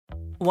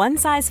One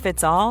size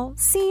fits all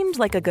seemed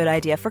like a good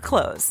idea for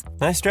clothes.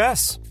 Nice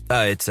dress.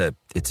 It's a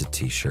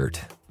t-shirt.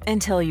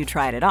 Until you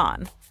tried it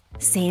on.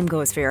 Same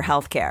goes for your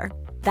healthcare.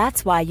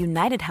 That's why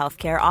United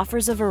Healthcare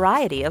offers a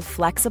variety of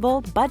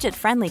flexible,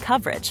 budget-friendly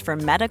coverage for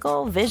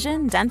medical,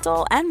 vision,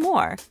 dental, and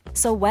more.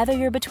 So whether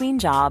you're between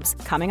jobs,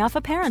 coming off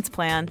a parent's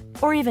plan,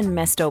 or even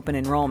missed open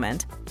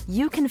enrollment,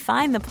 you can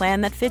find the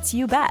plan that fits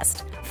you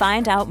best.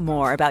 Find out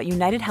more about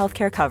United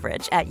Healthcare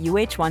coverage at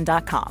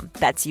uh1.com.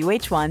 That's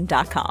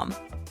uh1.com.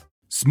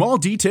 Small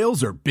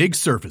details are big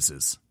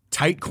surfaces.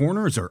 Tight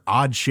corners are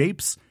odd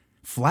shapes.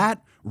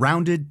 Flat,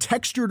 rounded,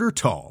 textured, or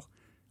tall.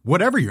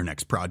 Whatever your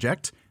next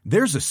project,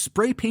 there's a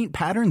spray paint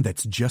pattern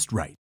that's just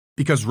right.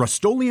 Because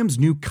Rust-Oleum's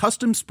new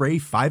Custom Spray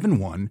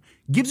 5-in-1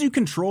 gives you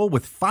control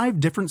with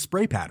 5 different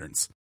spray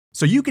patterns.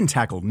 So you can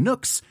tackle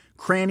nooks,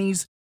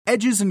 crannies,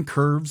 edges, and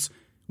curves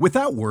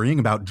without worrying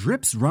about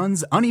drips,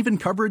 runs, uneven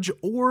coverage,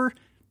 or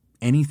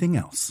anything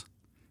else.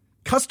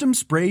 Custom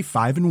Spray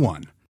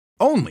 5-in-1.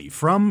 Only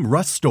from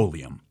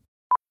Rust-Oleum.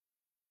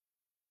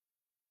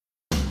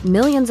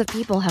 Millions of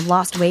people have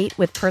lost weight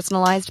with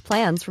personalized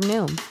plans from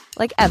Noom.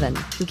 Like Evan,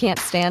 who can't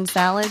stand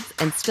salads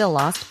and still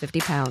lost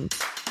 50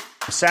 pounds.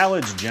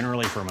 Salads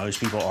generally for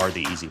most people are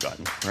the easy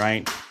button,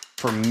 right?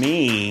 For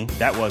me,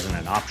 that wasn't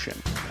an option.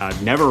 I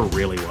never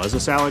really was a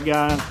salad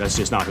guy. That's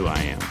just not who I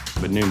am.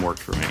 But Noom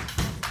worked for me.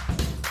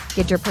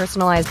 Get your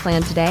personalized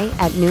plan today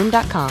at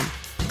Noom.com.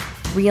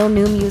 Real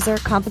Noom user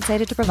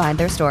compensated to provide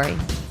their story.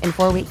 In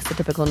 4 weeks, the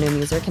typical Noom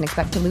user can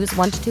expect to lose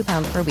 1 to 2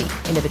 pounds per week.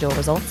 Individual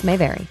results may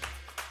vary.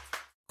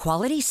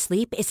 Quality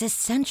sleep is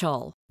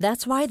essential.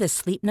 That's why the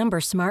Sleep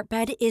Number Smart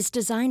Bed is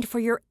designed for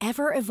your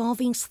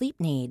ever-evolving sleep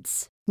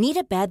needs. Need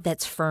a bed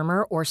that's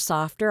firmer or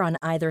softer on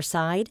either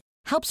side?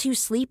 Helps you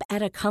sleep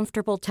at a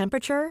comfortable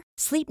temperature?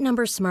 Sleep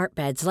Number Smart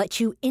Beds let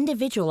you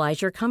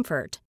individualize your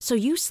comfort, so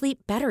you sleep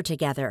better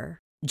together.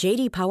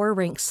 J.D. Power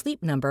ranks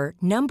Sleep Number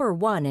number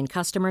 1 in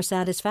customer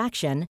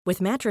satisfaction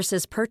with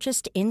mattresses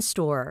purchased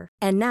in-store.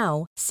 And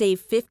now, save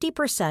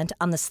 50%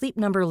 on the Sleep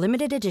Number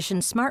Limited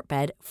Edition Smart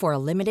Bed for a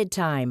limited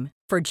time.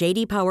 For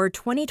J.D. Power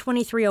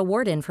 2023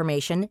 award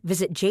information,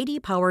 visit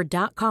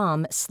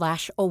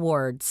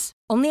jdpower.com/awards.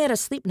 Only at a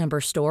Sleep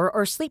Number store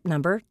or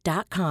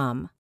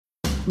sleepnumber.com.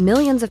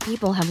 Millions of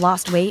people have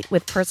lost weight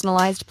with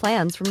personalized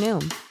plans from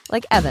Noom.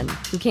 Like Evan,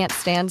 who can't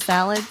stand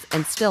salads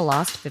and still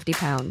lost 50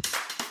 pounds.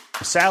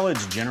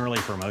 Salads generally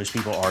for most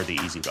people are the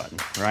easy button,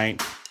 right?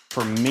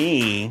 For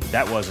me,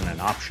 that wasn't an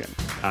option.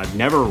 I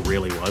never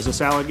really was a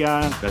salad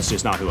guy. That's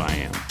just not who I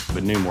am.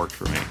 But Noom worked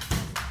for me.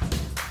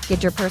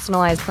 Get your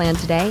personalized plan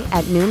today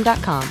at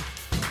Noom.com.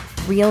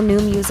 Real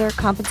Noom user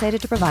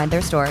compensated to provide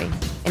their story.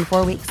 In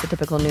 4 weeks, the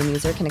typical Noom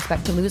user can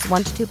expect to lose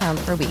 1 to 2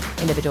 pounds per week.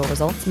 Individual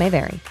results may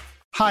vary.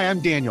 Hi, I'm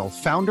Daniel,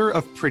 founder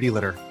of Pretty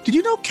Litter. Did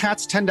you know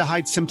cats tend to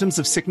hide symptoms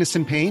of sickness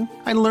and pain?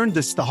 I learned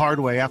this the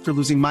hard way after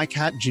losing my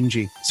cat,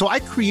 Gingy. So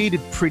I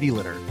created Pretty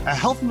Litter, a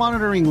health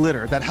monitoring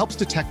litter that helps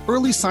detect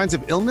early signs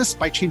of illness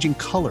by changing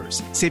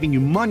colors, saving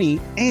you money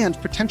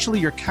and potentially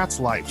your cat's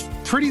life.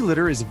 Pretty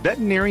Litter is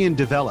veterinarian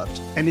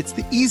developed, and it's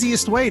the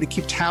easiest way to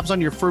keep tabs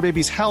on your fur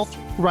baby's health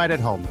right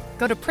at home.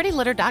 Go to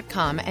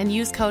prettylitter.com and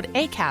use code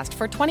ACAST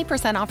for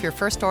 20% off your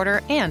first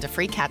order and a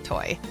free cat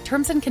toy.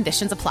 Terms and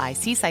conditions apply.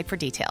 See site for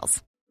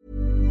details.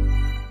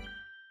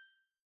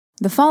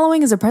 The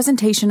following is a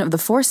presentation of the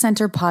Force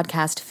Center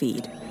podcast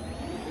feed.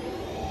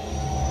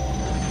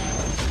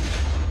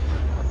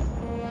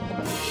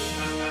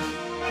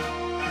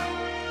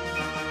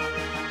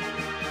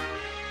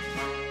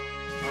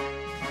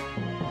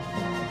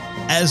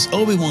 As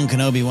Obi-Wan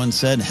Kenobi once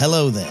said,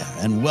 hello there,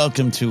 and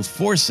welcome to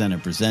Force Center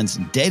Presents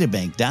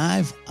Databank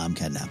Dive. I'm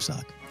Ken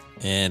Knapsack.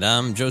 And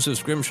I'm Joseph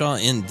Scrimshaw,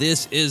 and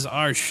this is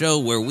our show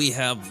where we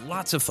have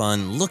lots of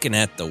fun looking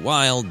at the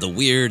wild, the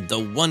weird, the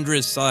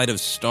wondrous side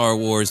of Star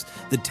Wars,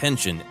 the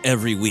tension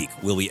every week.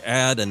 Will we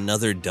add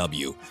another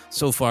W?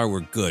 So far, we're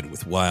good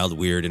with wild,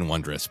 weird, and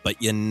wondrous,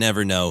 but you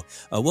never know.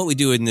 What we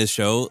do in this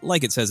show,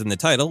 like it says in the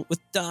title, with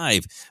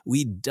Dive.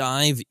 We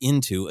dive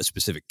into a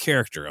specific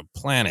character, a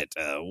planet,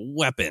 a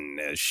weapon,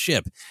 a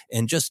ship,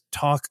 and just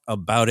talk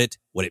about it,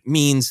 what it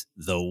means,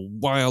 the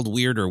wild,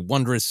 weird, or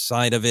wondrous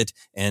side of it,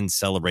 and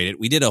celebrate it.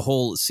 We did a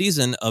whole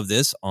season of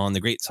this on the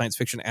great science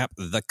fiction app,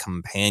 The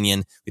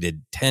Companion. We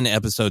did 10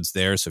 episodes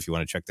there, so if you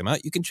want to check them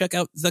out, you can check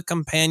out The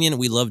Companion.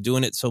 We love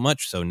doing it so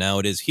much, so now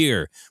it is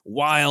here,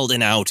 wild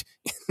and out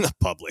in the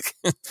public.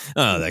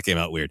 Oh, that came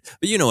out weird.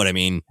 But you know what I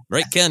mean,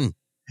 right, Ken?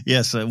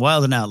 Yes,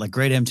 Wild and Out, like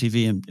great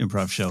MTV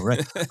improv show,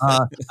 right?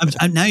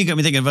 Now you got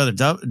me thinking of other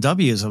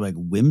W's. I'm like,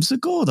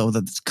 whimsical, though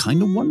that's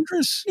kind of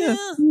wondrous. Yeah.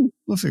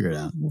 We'll figure it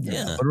out.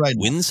 Yeah. But right,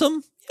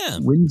 winsome? Yeah.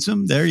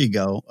 Winsome, there you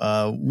go.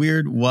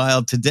 Weird,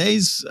 wild.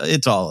 Today's,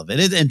 it's all of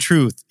it. In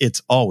truth,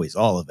 it's always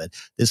all of it.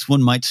 This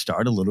one might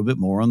start a little bit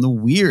more on the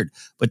weird.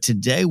 But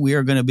today we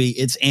are going to be,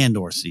 it's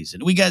Andor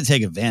season. We got to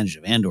take advantage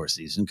of Andor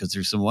season because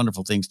there's some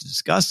wonderful things to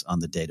discuss on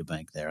the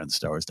databank there on the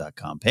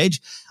StarWars.com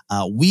page.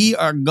 We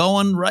are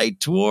going right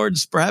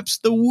towards perhaps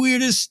the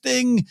weirdest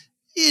thing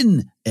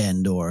in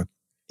Andor.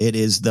 It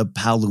is the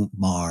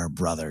Palomar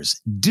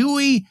brothers,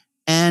 Dewey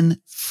and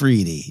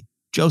Freedy.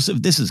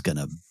 Joseph, this is going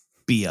to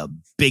be a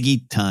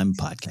biggie time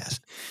podcast.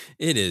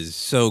 It is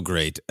so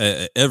great.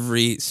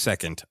 Every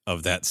second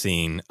of that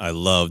scene I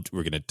loved.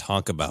 We're going to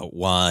talk about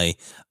why.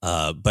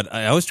 But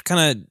I always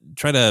kind of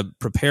try to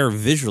prepare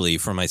visually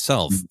for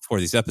myself for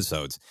these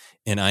episodes.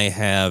 And I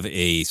have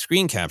a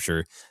screen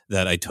capture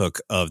that I took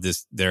of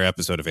their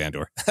episode of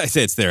Andor. I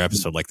say it's their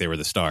episode like they were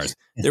the stars.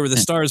 They were the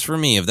stars for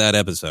me of that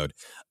episode.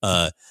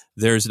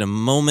 There's a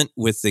moment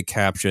with the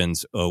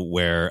captions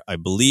where I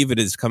believe it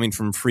is coming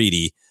from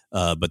Freedy,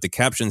 but the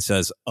caption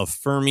says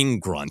affirming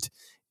grunt.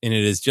 And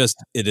it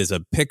is a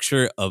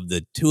picture of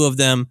the two of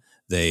them.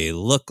 They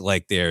look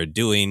like they're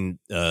doing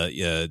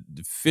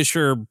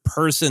Fisher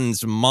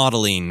Person's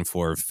modeling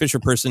for Fisher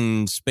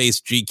Person Space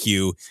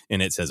GQ,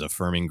 and it says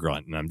affirming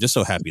grunt. And I'm just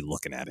so happy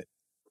looking at it.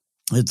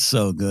 It's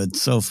so good,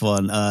 so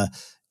fun.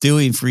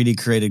 Dewey and Freedy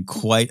created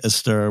quite a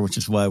stir, which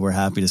is why we're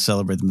happy to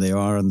celebrate them. They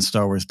are on the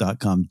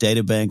StarWars.com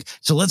databank.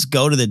 So let's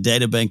go to the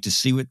databank to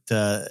see what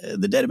the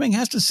databank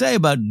has to say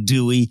about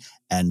Dewey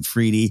and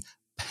Freedy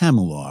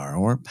Pamular,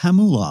 or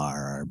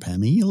Pamular, or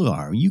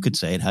Pamular. You could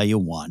say it how you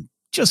want.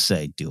 Just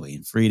say Dewey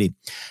and Freedy.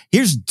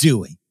 Here's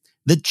Dewey,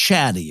 the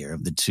chattier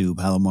of the two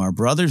Palomar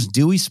brothers.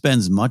 Dewey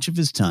spends much of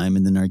his time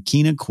in the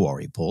Narkina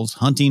quarry pools,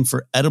 hunting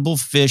for edible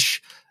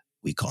fish,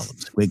 we call them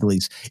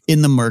squigglies,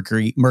 in the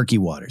murky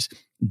waters.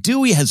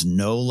 Dewey has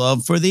no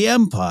love for the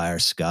Empire,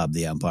 Skob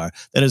the Empire,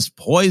 that has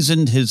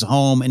poisoned his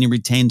home, and he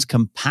retains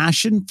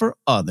compassion for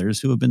others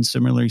who have been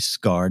similarly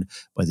scarred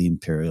by the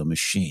Imperial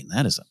machine.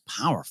 That is a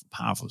powerful,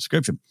 powerful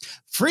description.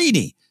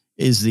 Freedy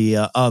is the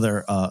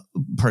other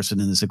person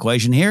in this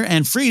equation here,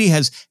 and Freedy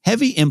has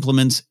heavy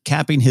implements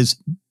capping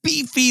his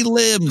beefy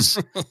limbs.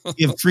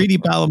 Give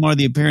Freedy Palomar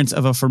the appearance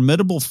of a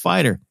formidable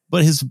fighter,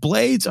 but his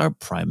blades are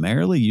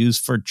primarily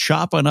used for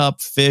chopping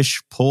up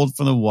fish pulled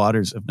from the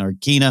waters of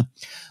Narkina.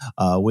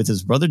 With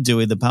his brother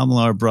Dewey, the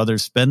Palomar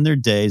brothers spend their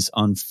days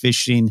on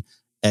fishing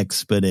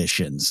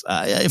expeditions.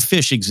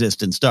 Fish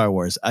exist in Star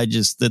Wars.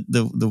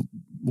 The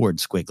word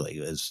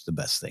squiggly is the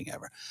best thing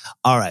ever.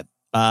 All right.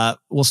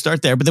 We'll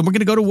start there, but then we're going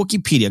to go to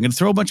Wikipedia. I'm going to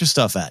throw a bunch of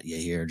stuff at you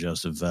here,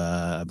 Joseph.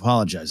 I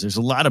apologize. There's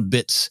a lot of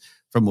bits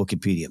from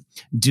Wikipedia.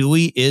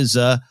 Dewey is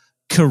a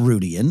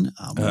Caredian.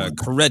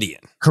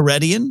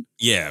 Caredian?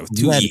 Yeah, with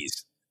two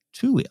E's.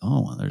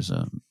 Oh, well, there's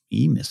a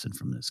E missing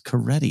from this.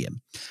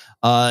 Caredian.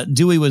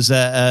 Dewey was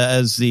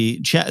the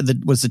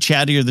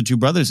chattier of the two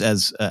brothers,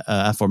 as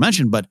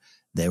aforementioned, but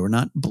they were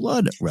not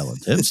blood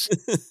relatives.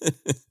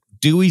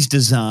 Dewey's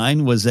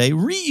design was a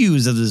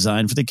reuse of the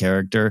design for the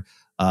character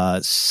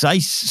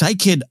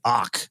Sykid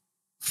Ak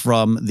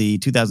from the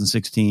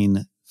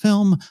 2016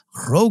 film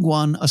Rogue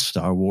One, A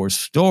Star Wars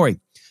Story.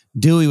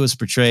 Dewey was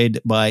portrayed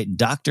by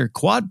Dr.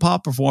 Quad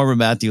Pop performer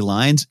Matthew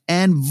Lyons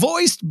and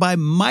voiced by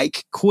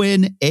Mike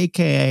Quinn,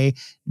 a.k.a.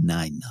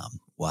 Nine Numb.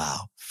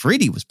 Wow.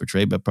 Freedy was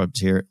portrayed by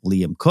puppeteer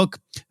Liam Cook,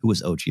 who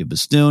was Ochi of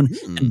Bastoon,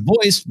 and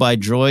voiced by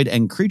droid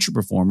and creature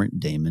performer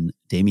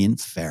Damien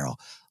Farrell.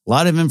 A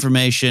lot of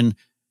information.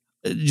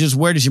 Just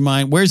where's your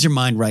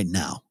mind right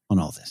now on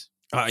all this?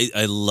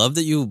 I love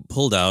that you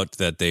pulled out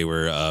that they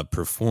were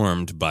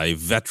performed by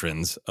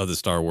veterans of the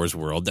Star Wars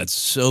world. That's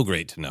so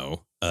great to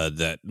know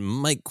that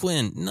Mike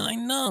Quinn,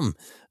 Nine Numb,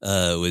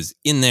 was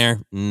in there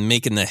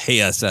making the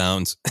heya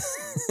sounds.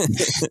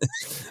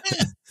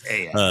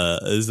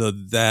 So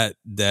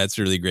that's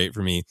really great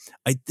for me.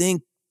 I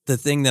think the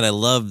thing that I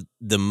love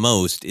the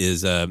most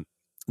is their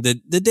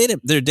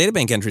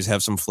databank entries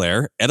have some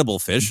flair. Edible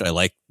fish. I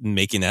like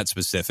making that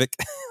specific.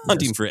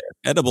 Hunting for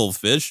edible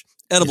fish.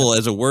 Edible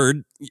as a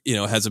word,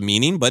 has a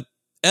meaning, but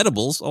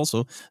edibles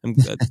also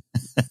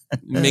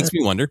makes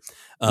me wonder.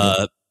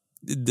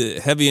 The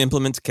heavy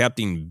implements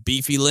captain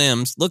beefy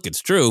limbs. Look,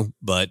 it's true,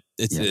 but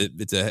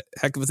it's a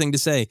heck of a thing to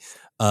say.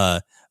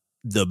 The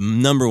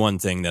number one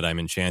thing that I'm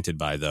enchanted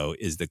by, though,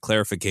 is the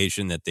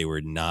clarification that they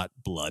were not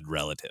blood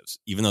relatives,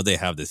 even though they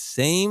have the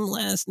same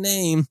last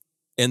name.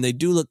 And they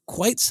do look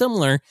quite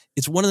similar.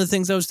 It's one of the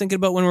things I was thinking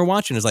about when we were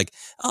watching. Is like,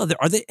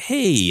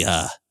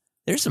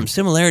 there's some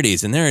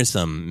similarities and there are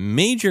some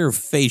major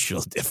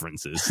facial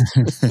differences.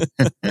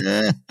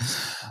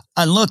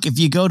 And look, if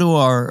you go to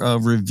our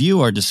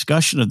review, our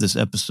discussion of this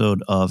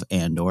episode of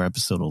Andor,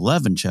 episode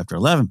 11, chapter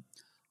 11,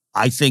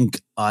 I think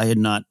I had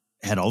not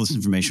had all this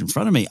information in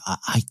front of me.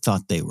 I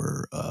thought they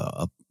were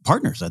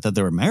partners. I thought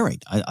they were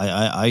married.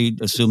 I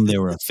assumed they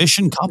were a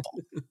fishing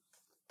couple.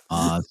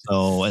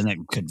 And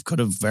it could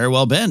have very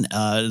well been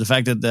the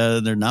fact that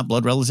they're not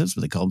blood relatives,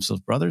 but they call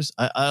themselves brothers.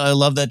 I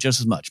love that just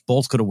as much.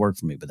 Both could have worked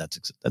for me, but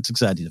that's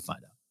exciting to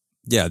find out.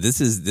 Yeah, this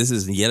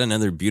is yet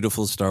another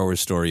beautiful Star Wars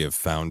story of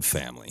found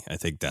family. I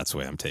think that's the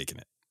way I'm taking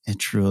it. It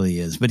truly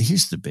is. But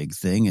here's the big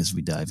thing as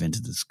we dive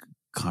into this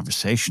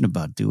conversation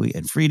about Dewey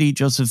and Freedy.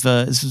 Joseph,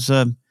 this is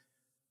an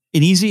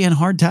easy and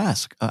hard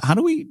task. How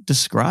do we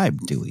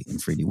describe Dewey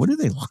and Freedy? What do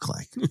they look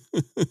like?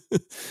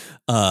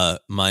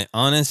 My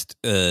honest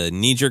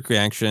knee-jerk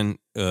reaction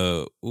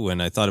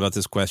when I thought about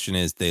this question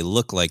is they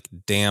look like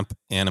damp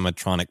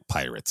animatronic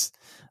pirates.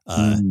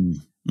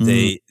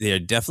 They are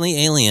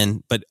definitely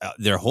alien, but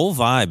their whole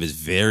vibe is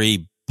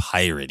very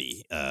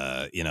piratey,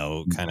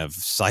 kind of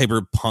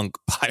cyberpunk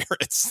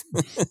pirates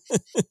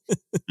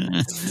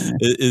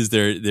is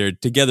their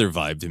together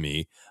vibe to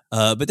me.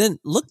 But then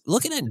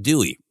looking at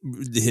Dewey,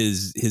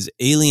 his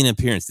alien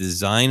appearance, the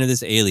design of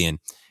this alien,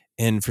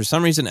 and for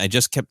some reason I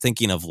just kept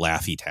thinking of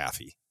Laffy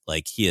Taffy.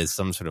 Like he has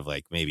some sort of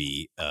like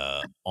maybe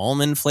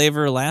almond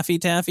flavor Laffy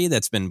Taffy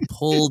that's been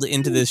pulled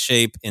into this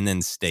shape and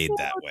then stayed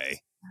that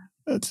way.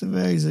 That's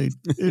amazing.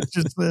 It's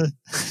just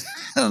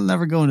I'll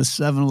never go into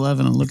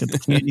 7-Eleven and look at the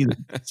candy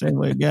the same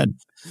way again.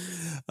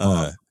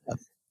 And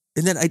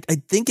then I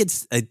think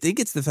it's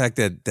the fact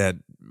that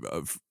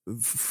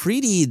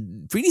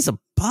Freedy's a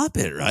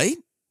puppet, right?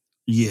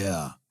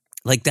 Yeah.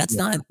 Like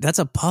that's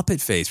a puppet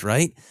face,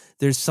 right?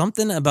 There's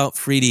something about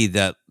Freedy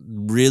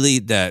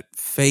that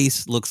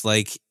face looks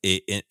like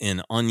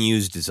an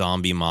unused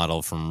zombie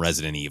model from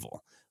Resident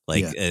Evil,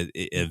 like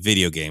a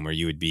video game where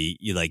you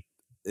like,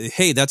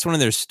 hey, that's one of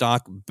their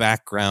stock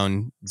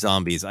background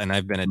zombies, and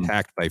I've been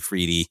attacked by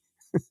Freedy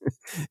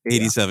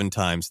 87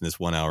 times in this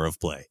 1 hour of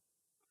play.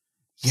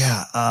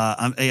 Yeah,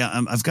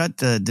 I've got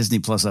Disney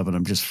Plus up, and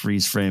I'm just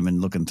freeze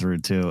framing looking through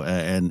it too,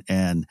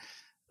 and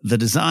the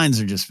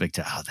designs are just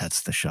spectacular. Oh,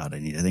 that's the shot I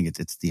need. I think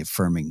it's the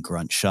affirming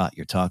grunt shot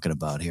you're talking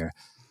about here.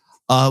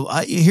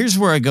 Here's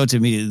where I go to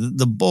immediately.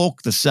 The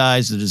bulk, the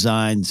size, the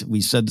designs. We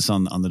said this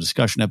on the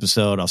discussion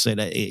episode. I'll say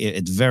that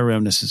it's very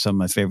reminiscent of some of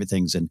my favorite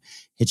things in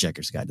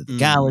Hitchhiker's Guide to the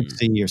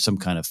Galaxy or some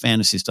kind of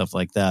fantasy stuff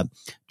like that.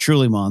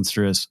 Truly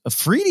monstrous.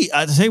 Freedy,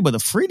 I tell you what, the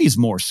Freedy's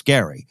more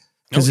scary.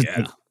 Is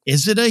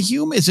it a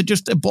human? Is it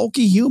just a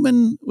bulky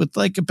human with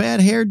like a bad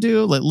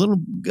hairdo, like little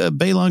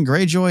Balon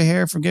Greyjoy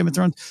hair from Game of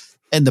Thrones?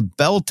 And the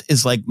belt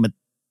is like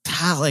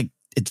metallic.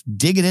 It's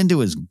digging into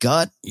his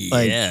gut.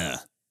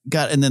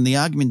 And then the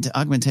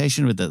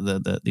augmentation with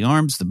the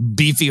arms, the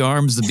beefy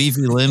arms, the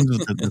beefy limbs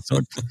with the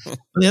sword. On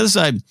the other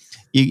side,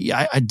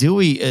 I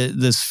do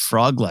this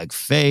frog-like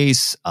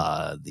face,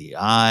 the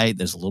eye.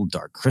 There's a little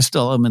dark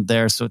crystal element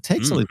there, so it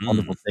takes all these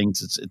wonderful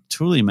things. It's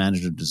truly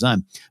imaginative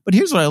design. But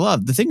here's what I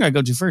love: the thing I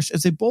go to first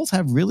is they both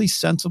have really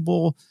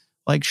sensible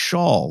like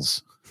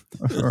shawls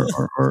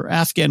or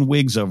Afghan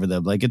wigs over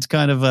them. Like it's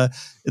kind of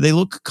they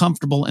look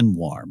comfortable and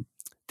warm.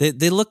 They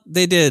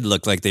did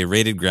look like they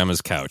raided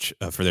Grandma's couch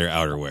for their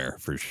outerwear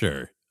for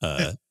sure.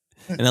 And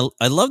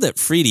I love that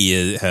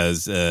Freedy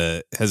has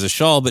a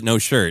shawl but no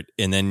shirt,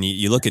 and then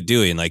you look at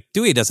Dewey and like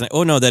Dewey doesn't.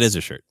 Oh no, that is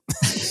a shirt.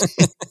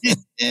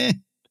 It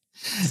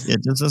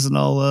just doesn't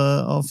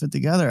all fit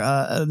together.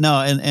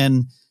 No,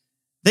 and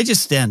they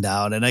just stand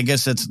out, and I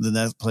guess that's the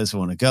next place I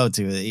want to go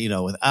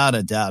to. Without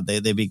a doubt,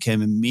 they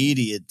became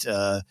immediate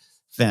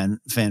fan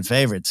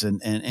favorites,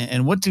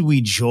 and what do we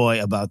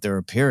enjoy about their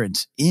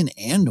appearance in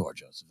Andor,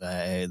 Joseph?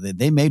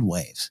 They made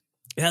waves.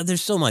 Yeah,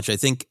 there's so much. I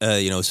think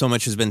so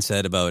much has been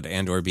said about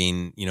Andor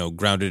being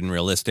grounded and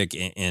realistic,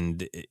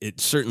 and it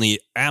certainly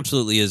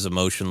absolutely is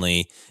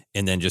emotionally,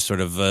 and then just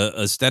sort of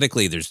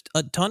aesthetically. There's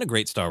a ton of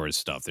great Star Wars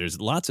stuff. There's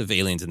lots of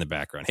aliens in the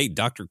background. Hey,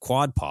 Dr.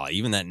 Quadpaw,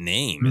 even that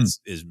name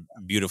is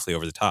beautifully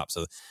over the top.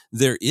 So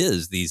there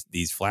is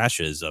these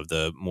flashes of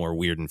the more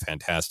weird and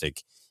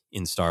fantastic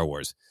in Star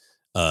Wars.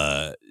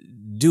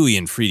 Dewey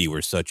and Freedy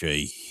were such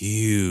a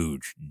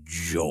huge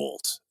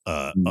jolt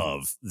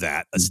of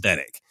that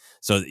aesthetic,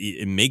 so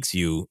it makes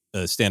you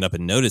stand up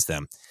and notice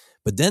them.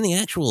 But then the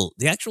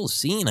actual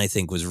scene, I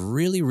think, was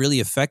really, really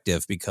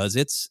effective because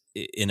it's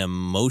an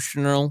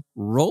emotional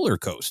roller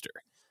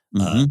coaster.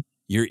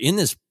 You're in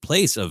this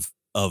place of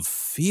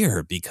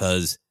fear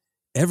because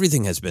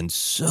everything has been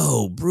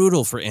so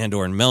brutal for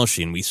Andor and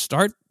Melshi, and we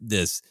start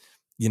this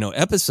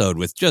episode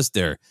with just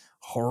their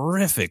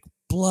horrific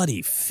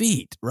bloody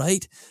feet,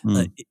 right?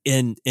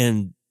 And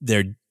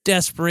their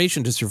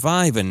desperation to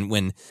survive. And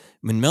when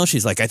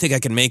Melshi's like, I think I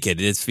can make it.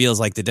 It feels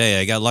like the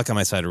day I got luck on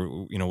my side, or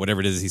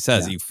whatever it is he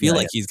says. You feel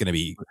like he's going to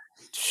be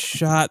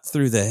shot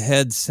through the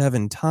head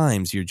 7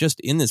 times. You're just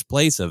in this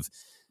place of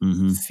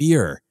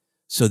fear.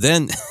 So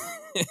then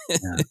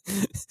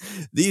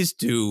these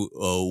two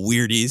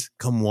weirdies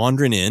come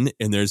wandering in,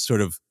 and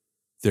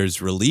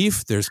there's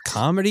relief, there's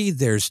comedy,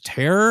 there's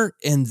terror,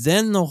 and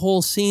then the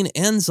whole scene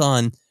ends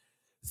on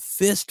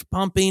fist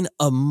pumping,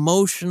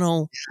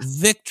 emotional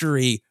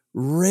victory.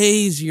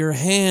 Raise your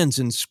hands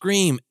and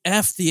scream,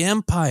 F the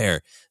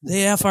Empire.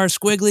 They F our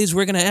squigglies,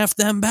 we're going to F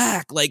them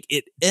back. Like,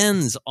 it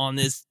ends on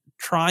this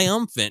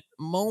triumphant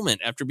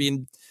moment after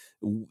being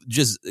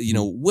just,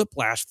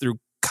 whiplashed through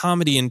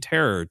comedy and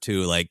terror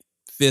to like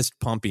fist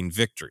pumping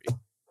victory.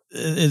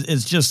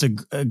 It's just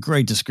a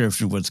great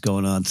description of what's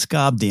going on.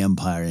 Scob the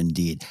Empire,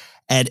 indeed.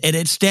 And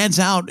it stands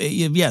out.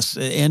 Yes,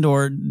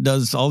 Andor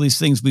does all these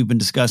things we've been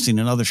discussing,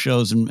 and other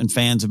shows and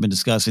fans have been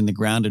discussing the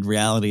grounded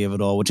reality of it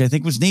all, which I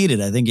think was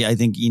needed. I think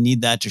you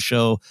need that to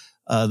show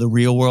the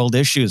real world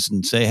issues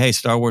and say, hey,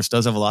 Star Wars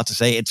does have a lot to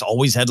say. It's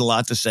always had a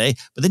lot to say.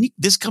 But then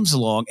this comes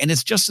along, and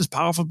it's just as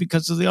powerful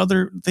because of the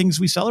other things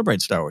we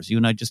celebrate Star Wars. You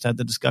and I just had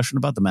the discussion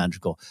about the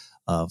magical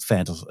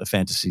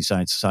fantasy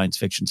science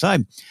fiction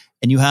side.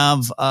 And you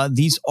have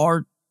these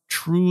are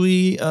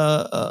truly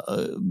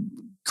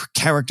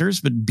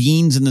characters, but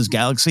beings in this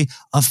galaxy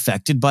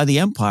affected by the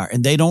Empire,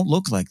 and they don't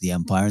look like the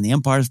Empire, and the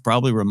Empire has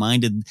probably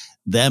reminded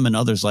them and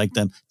others like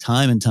them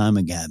time and time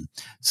again.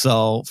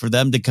 So for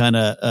them to kind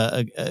of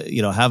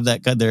have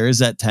that, there is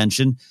that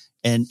tension.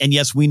 And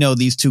yes, we know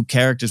these two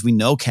characters. We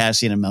know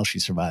Cassian and Melshi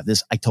survived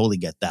this. I totally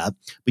get that,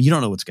 but you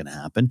don't know what's going to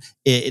happen.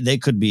 They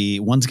could be,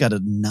 one's got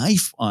a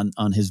knife on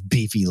his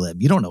beefy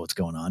limb. You don't know what's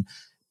going on.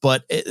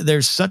 But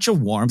there's such a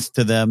warmth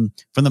to them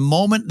from the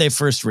moment they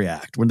first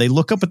react. When they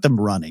look up at them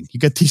running, you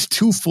got these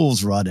two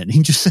fools running.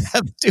 You just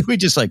have Dewey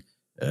just like,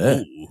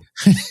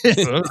 it's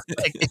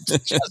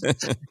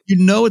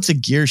a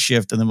gear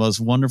shift in the most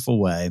wonderful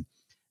way.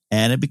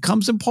 And it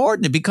becomes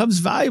important. It becomes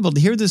valuable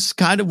to hear this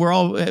kind of, we're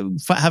all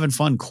having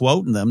fun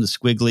quoting them, the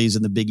Squigglies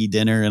and the Biggie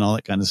Dinner and all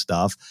that kind of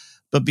stuff.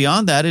 But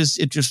beyond that is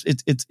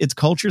it's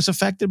culture's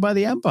affected by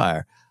the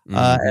Empire.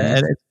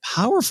 And it's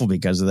powerful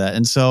because of that.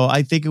 And so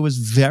I think it was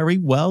very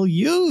well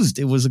used.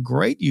 It was a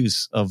great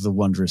use of the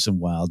wondrous and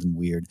wild and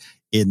weird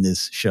in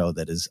this show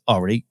that is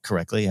already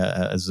correctly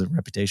has a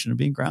reputation of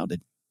being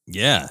grounded.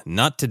 Yeah,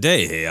 not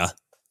today, yeah.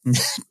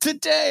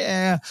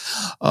 Today.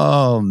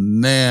 Oh,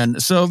 man.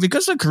 So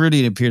because the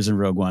Cerulean appears in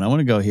Rogue One, I want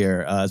to go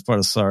here as part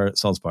of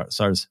Saw's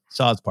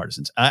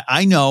Partisans.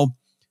 I know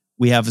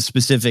we have a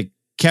specific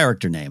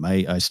character name.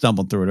 I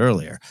stumbled through it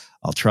earlier.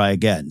 I'll try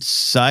again.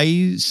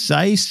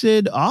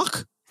 Sysid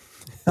Ock?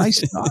 I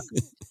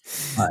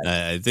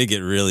think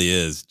it really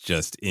is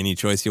just any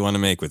choice you want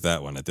to make with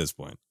that one at this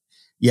point.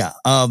 Yeah.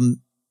 I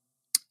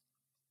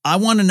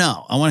want to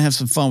know. I want to have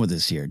some fun with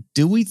this here.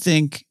 Do we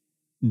think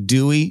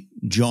Dewey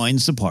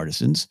joins the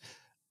Partisans?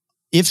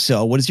 If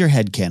so, what is your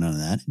headcanon on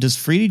that? Does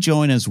Freedy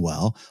join as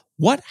well?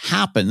 What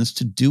happens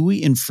to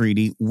Dewey and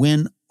Freedy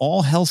when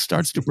all hell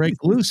starts to break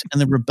loose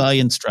and the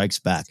rebellion strikes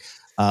back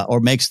or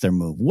makes their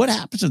move? What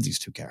happens to these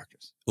two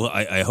characters? Well,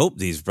 I hope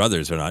these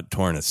brothers are not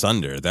torn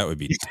asunder. That would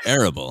be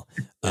terrible.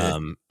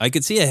 I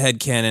could see a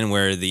headcanon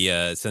where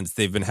since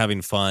they've been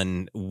having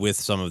fun with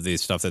some of the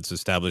stuff that's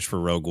established for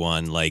Rogue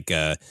One, like,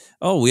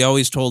 we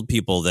always told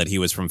people that he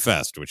was from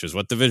Fest, which is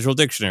what the Visual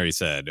Dictionary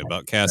said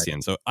about Cassian.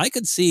 Right. So I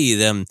could see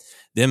them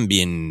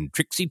being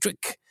tricksy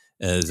trick,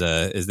 as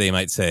they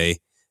might say,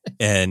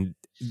 and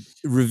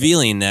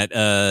revealing that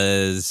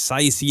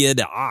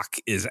Sysid Ock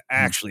is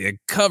actually a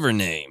cover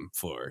name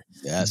for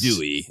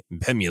Dewey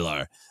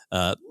Pemular.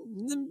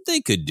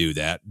 They could do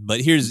that,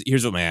 but here's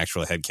what my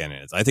actual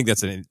headcanon is. I think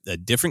that's a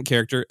different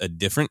character, a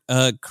different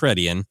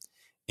Credian,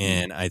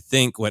 and I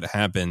think what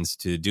happens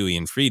to Dewey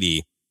and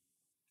Freedy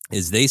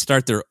is they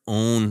start their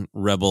own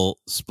rebel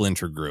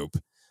splinter group.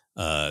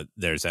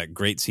 There's that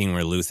great scene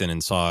where Luthen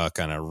and Saw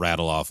kind of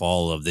rattle off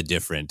all of the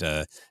different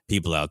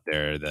people out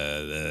there,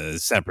 the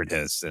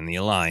Separatists and the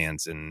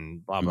Alliance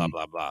and blah, blah,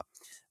 blah, blah.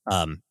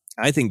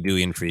 I think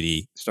Dewey and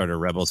Freedy start a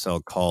rebel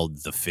cell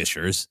called the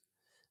Fishers.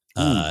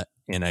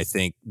 And I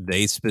think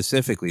they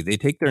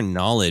take their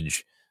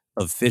knowledge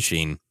of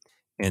fishing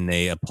and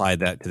they apply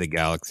that to the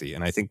galaxy.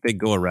 And I think they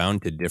go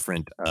around to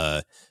different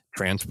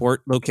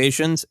transport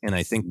locations, and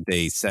I think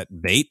they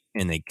set bait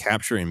and they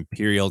capture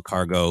Imperial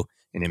cargo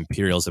and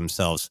Imperials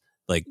themselves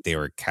like they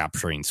were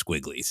capturing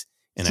Squigglies.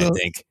 And so,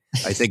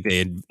 I think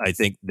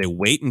they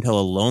wait until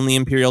a lonely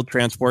Imperial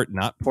transport,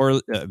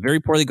 very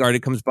poorly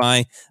guarded, comes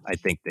by. I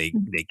think they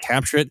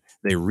capture it,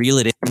 they reel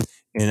it in,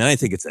 and I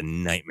think it's a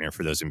nightmare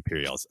for those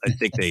Imperials. I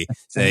think they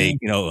say,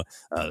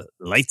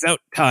 lights out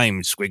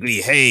time,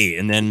 Squiggly, hey,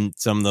 and then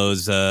some of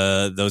those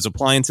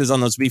appliances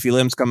on those beefy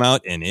limbs come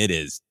out, and it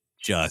is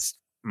just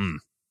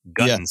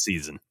gutting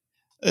season.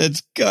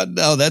 It's gut.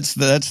 No, that's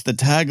the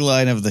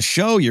tagline of the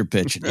show you're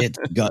pitching. It's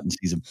gutting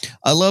season.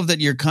 I love that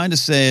you're kind of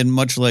saying,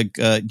 much like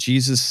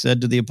Jesus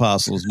said to the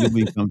apostles, "You'll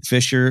become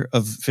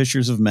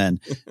fishers of men."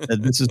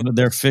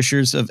 They're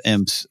fishers of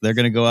imps. They're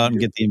going to go out and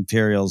get the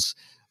Imperials,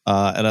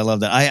 and I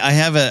love that. I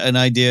have an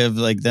idea of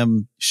like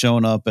them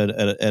showing up at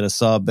a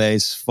Saw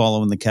base,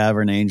 following the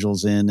Cavern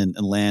Angels in and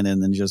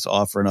landing, and just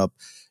offering up.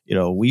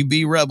 We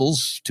be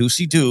rebels,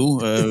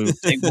 2C2,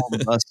 take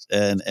one of us,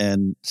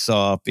 and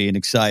Saw being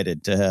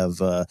excited to have,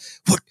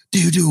 what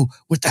do you do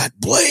with that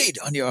blade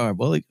on your arm?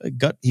 Well,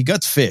 he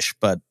guts fish,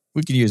 but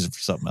we can use it for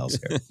something else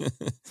here.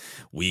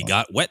 We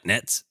got wet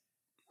nets.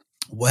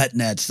 Wet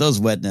nets. Those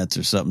wet nets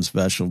are something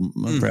special.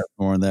 Perhaps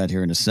more on that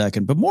here in a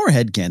second, but more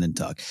headcanon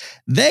talk.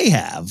 They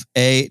have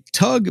a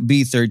Tug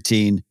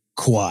B-13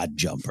 quad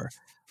jumper.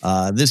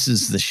 This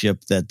is the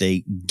ship that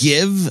they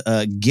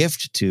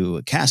gift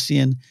to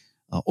Cassian,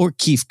 or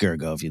Keith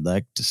Gergo, if you'd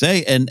like to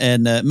say, and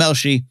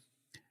Melshi.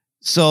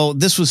 So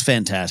this was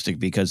fantastic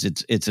because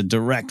it's a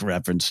direct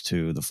reference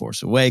to The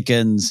Force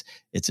Awakens.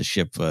 It's a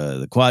ship,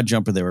 the quad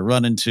jumper they were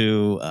running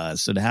to.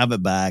 So to have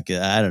it back,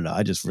 I don't know.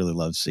 I just really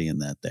love seeing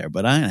that there.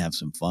 But I'm gonna have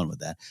some fun with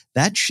that.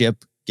 That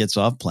ship gets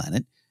off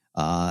planet.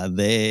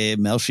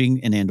 Melshi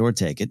and Andor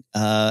take it.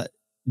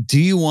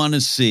 Do you want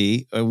to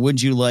see, or would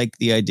you like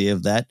the idea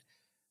of that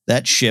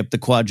ship, the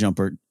quad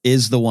jumper,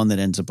 is the one that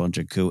ends up on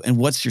Jakku? And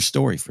what's your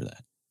story for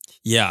that?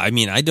 Yeah, I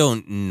mean, I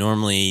don't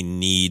normally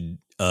need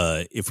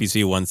if we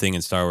see one thing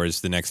in Star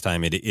Wars, the next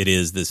time it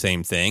is the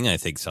same thing. I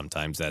think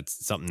sometimes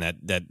that's something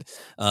that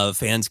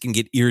fans can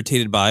get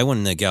irritated by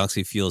when the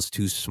galaxy feels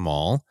too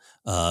small.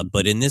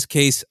 But in this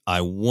case,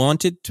 I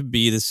want it to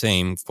be the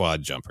same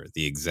quad jumper,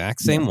 the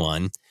exact same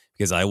one,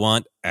 because I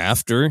want,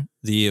 after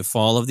the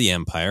fall of the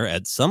Empire,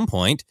 at some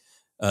point,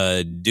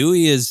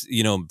 Dewey is,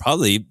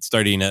 probably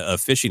starting a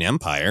fishing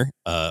empire.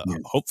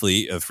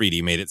 Hopefully,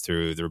 Freedy made it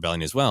through the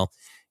rebellion as well.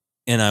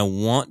 And I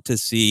want to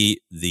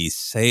see the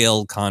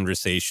sale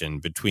conversation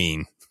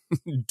between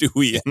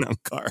Dewey and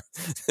Unkar.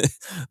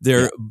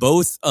 They're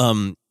both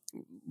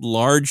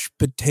large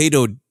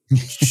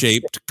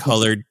potato-shaped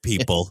colored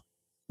people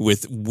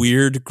with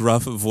weird,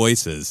 gruff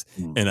voices.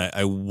 And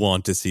I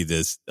want to see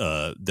this,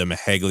 them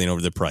haggling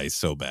over the price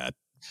so bad.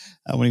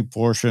 How many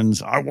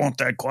portions? I want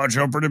that quad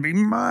jumper to be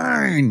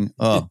mine.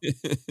 Oh,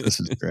 this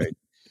is great.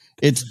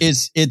 It's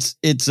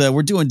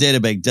we're doing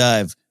Databag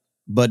Dive,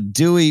 but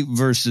Dewey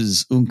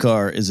versus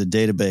Unkar is a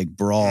Databag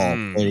brawl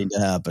waiting to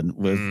happen.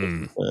 With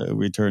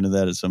return to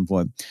that at some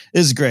point.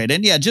 This is great.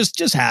 And yeah,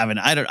 just having,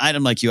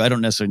 I'm like you, I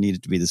don't necessarily need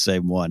it to be the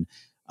same one.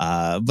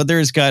 But there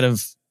is kind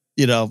of,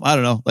 I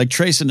don't know, like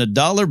tracing a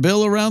dollar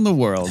bill around the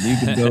world. You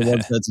can go to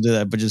websites to do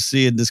that, but just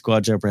seeing this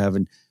quad jumper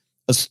having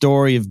a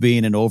story of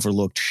being an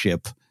overlooked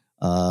ship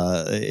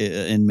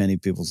in many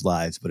people's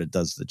lives, but it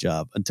does the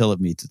job until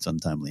it meets its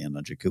untimely end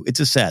on Jakku. It's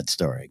a sad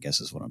story, I guess,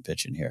 is what I'm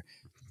pitching here.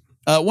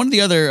 One of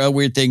the other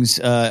weird things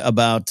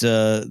about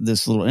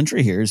this little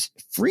entry here is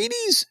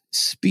Freedy's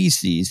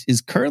species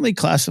is currently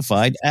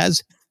classified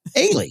as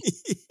alien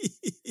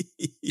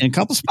in a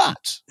couple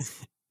spots.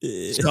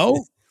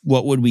 So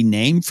what would we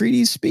name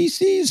Freedy's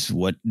species?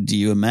 What do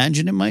you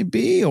imagine it might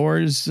be? Or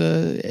is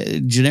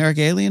generic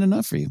alien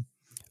enough for you?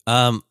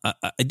 I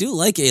do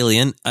like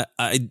Alien.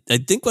 I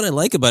think what I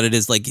like about it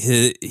is like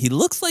he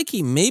looks like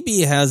he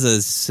maybe has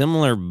a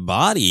similar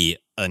body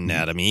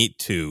anatomy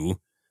to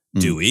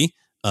Dewey.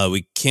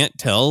 We can't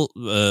tell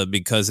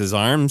because his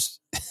arms,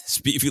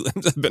 his beefy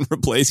limbs have been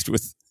replaced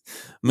with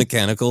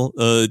mechanical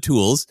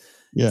tools.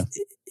 Yeah.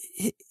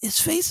 His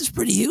face is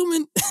pretty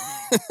human.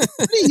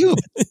 Pretty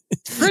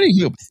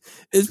human.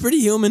 It's pretty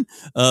human.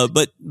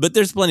 But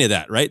there's plenty of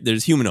that, right?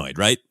 There's humanoid,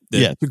 right?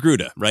 The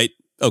Pagruda, right?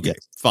 Okay,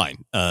 fine.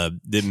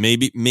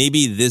 Maybe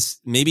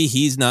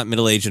he's not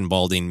middle-aged and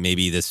balding.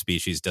 Maybe this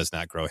species does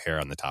not grow hair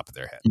on the top of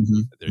their head.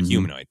 They're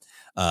humanoid.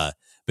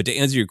 But to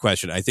answer your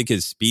question, I think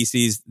his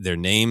species, their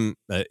name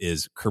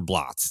is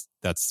Kerblots.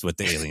 That's what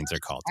the aliens are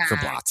called.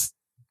 Kerblots.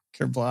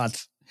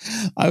 Kerblots.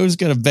 I was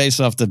going to base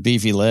off the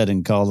beefy lead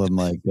and call them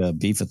like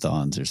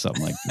beefathons or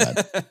something like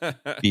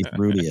that. Beef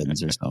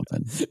Rubians or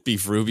something.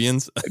 Beef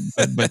Rubians?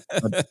 but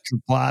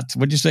Kerblots.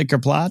 What'd you say,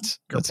 Kerblots?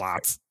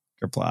 Kerblots.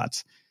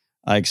 Kerblots.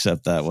 I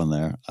accept that one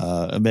there.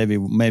 Maybe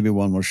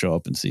one will show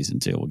up in season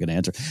 2. We'll get an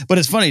answer. But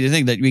it's funny to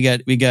think that we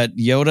got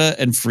Yoda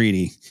and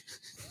Freedy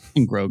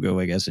and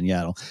Grogu, I guess, and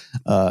Yaddle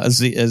as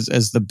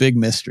the big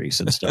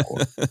mysteries in Star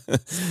Wars.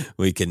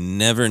 We can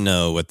never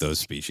know what those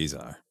species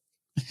are.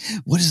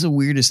 What is the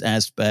weirdest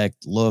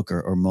aspect, look,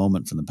 or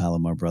moment from the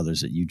Palomar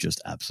brothers that you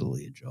just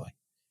absolutely enjoy?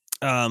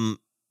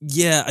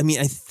 Yeah, I mean,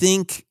 I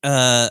think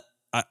that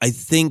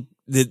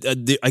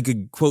I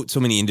could quote so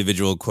many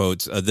individual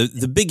quotes.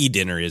 The Biggie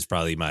dinner is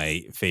probably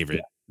my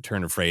favorite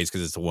turn of phrase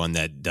because it's the one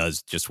that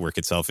does just work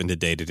itself into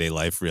day-to-day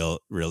life real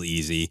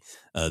easy.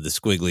 The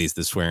squigglies,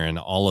 the swearing,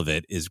 all of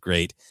it is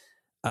great.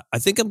 I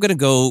think I'm going to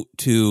go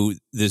to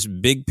this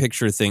big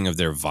picture thing of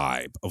their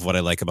vibe, of what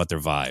I like about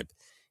their vibe,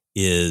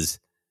 is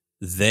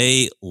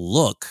they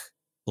look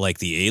like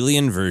the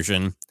alien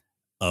version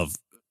of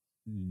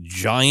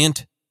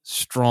giant,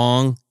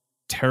 strong,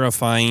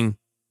 terrifying,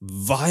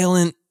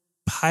 violent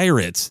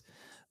pirates,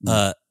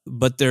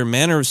 but their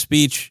manner of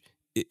speech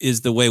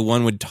is the way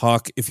one would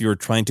talk if you were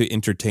trying to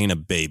entertain a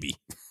baby.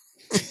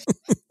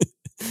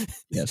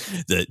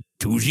 Yes, the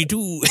toosy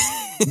too.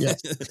 Yes.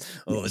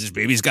 Oh, this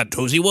baby's got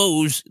toesy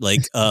woes.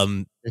 Like,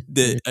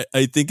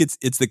 I think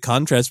it's the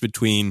contrast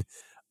between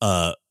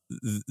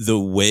the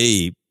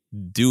way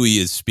Dewey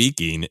is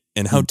speaking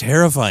and how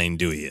terrifying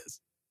Dewey is.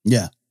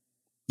 Yeah.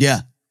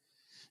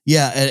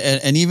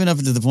 And even up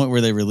to the point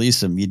where they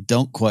release him, you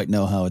don't quite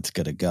know how it's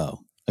going to go.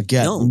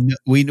 Again,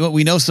 we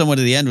know somewhat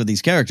of the end with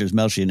these characters,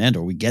 Melshi and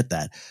Andor. We get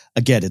that.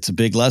 Again, it's a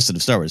big lesson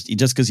of Star Wars.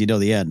 Just because you know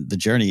the end, the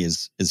journey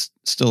is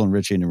still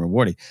enriching and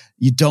rewarding.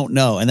 You don't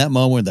know. And that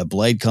moment when the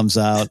blade comes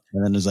out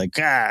and then it's like,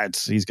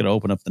 he's going to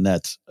open up the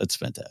nets. It's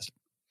fantastic.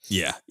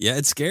 Yeah,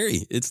 it's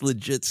scary. It's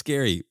legit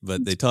scary.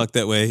 But they talk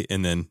that way,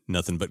 and then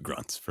nothing but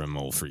grunts from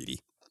old Freedy.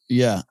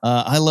 Yeah,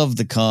 I love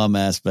the calm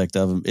aspect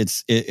of him.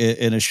 It's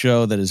in a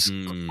show that is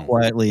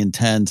quietly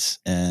intense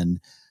and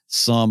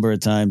somber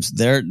at times.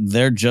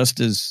 They're just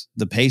as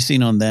the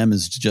pacing on them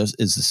is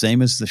the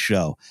same as the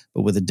show,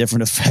 but with a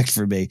different effect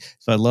for me.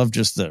 So I love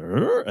just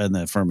the and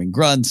the affirming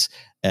grunts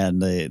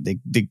and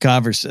the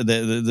converse.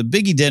 The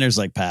Biggie dinners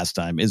like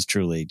pastime is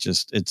truly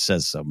just, it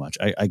says so much.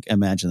 I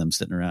imagine them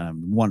sitting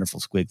around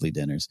wonderful squiggly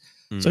dinners.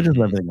 So I just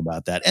love everything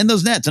about that and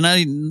those nets. And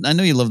I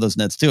know you love those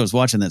nets too. I was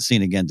watching that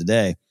scene again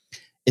today.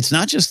 it's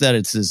not just that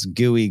it's this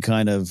gooey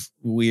kind of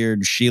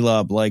weird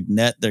Shelob-like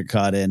net they're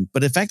caught in,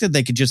 but the fact that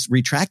they could just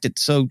retract it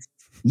so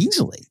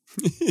easily.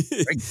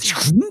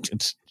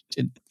 It's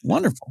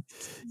wonderful.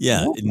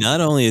 Yeah. Not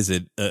only is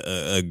it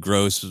a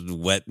gross,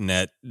 wet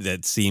net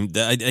that seemed,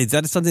 is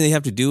that something they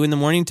have to do in the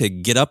morning to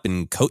get up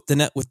and coat the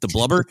net with the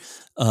blubber?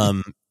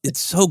 It's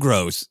so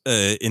gross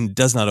and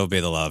does not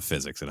obey the law of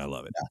physics, and I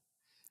love it. Yeah.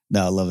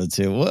 No, I love it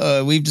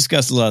too. We've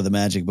discussed a lot of the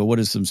magic, but what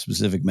is some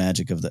specific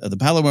magic of the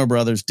Palomar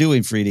brothers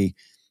doing, Freedy?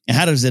 And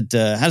how does it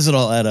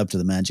all add up to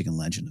the magic and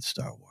legend of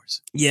Star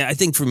Wars? Yeah, I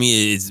think for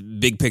me, it's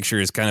big picture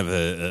is kind of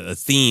a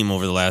theme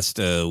over the last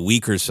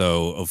week or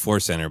so of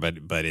Force Center,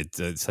 but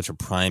it's such a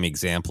prime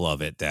example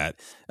of it that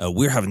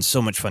we're having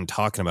so much fun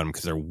talking about them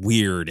because they're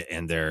weird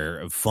and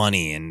they're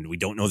funny and we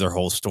don't know their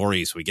whole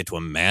story, so we get to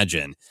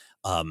imagine.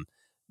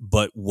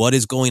 But what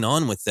is going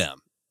on with them?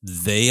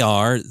 They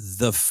are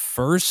the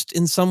first,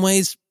 in some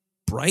ways,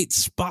 bright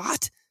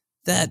spot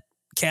that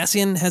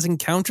Cassian has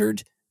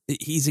encountered.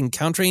 He's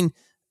encountering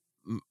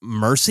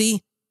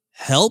mercy,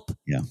 help,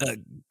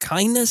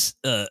 kindness,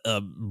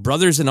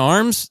 brothers in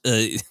arms,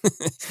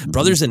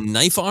 brothers in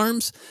knife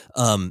arms.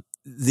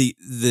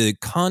 The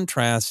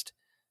contrast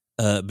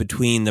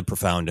between the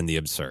profound and the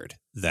absurd,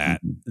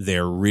 that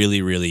they're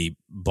really, really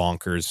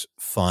bonkers,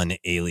 fun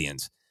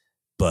aliens.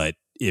 But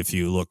if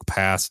you look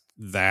past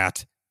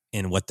that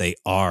and what they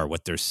are,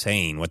 what they're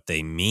saying, what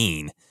they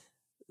mean,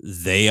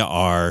 they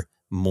are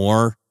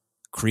more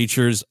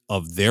creatures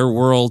of their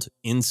world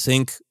in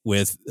sync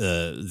with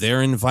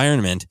their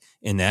environment.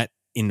 In that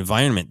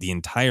environment, the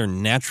entire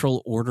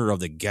natural order of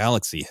the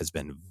galaxy has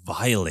been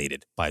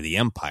violated by the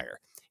Empire.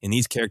 And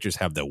these characters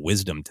have the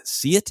wisdom to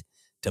see it,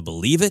 to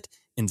believe it,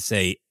 and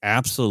say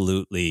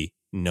absolutely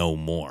no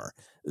more.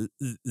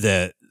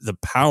 The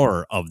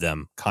power of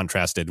them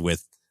contrasted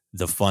with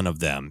the fun of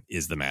them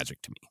is the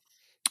magic to me.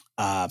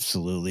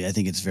 Absolutely. I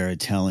think it's very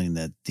telling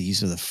that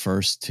these are the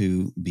first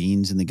two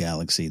beings in the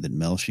galaxy that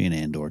Melshi and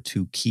Andor,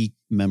 two key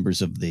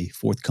members of the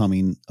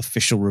forthcoming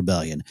official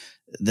rebellion,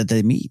 that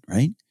they meet,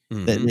 right?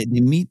 Mm-hmm. That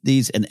they meet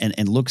these,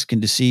 and looks can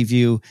deceive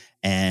you,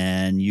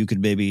 and you could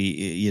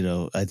maybe,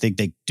 I think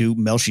they do.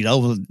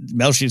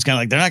 Melshi's kind of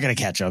like, they're not going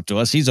to catch up to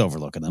us. He's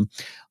overlooking them.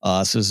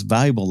 So there's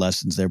valuable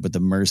lessons there, but the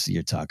mercy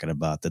you're talking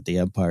about, that the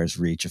Empire's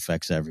reach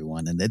affects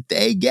everyone, and that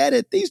they get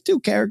it. These two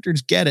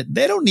characters get it.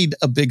 They don't need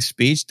a big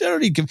speech.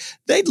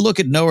 They'd look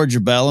at Noah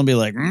Jabal and be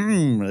like,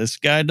 this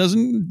guy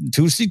doesn't,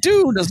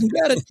 2C2 doesn't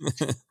get it,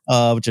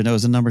 which I know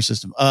is a number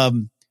system.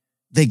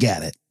 They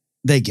get it.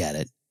 They get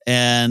it.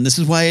 And this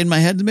is why in my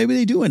head, maybe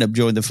they do end up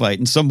joining the fight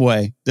in some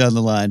way down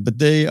the line, but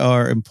they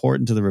are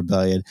important to the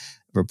rebellion,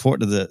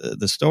 important to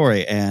the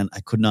story. And I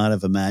could not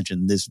have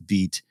imagined this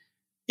beat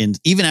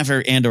even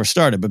after Andor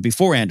started, but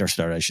before Andor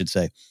started, I should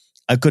say,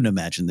 I couldn't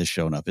imagine this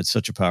showing up. It's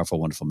such a powerful,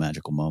 wonderful,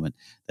 magical moment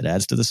that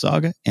adds to the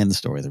saga and the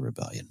story of the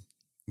rebellion.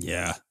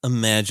 Yeah.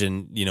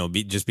 Imagine,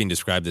 just being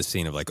described this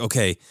scene of like,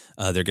 okay,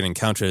 they're going to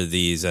encounter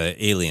these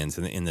aliens,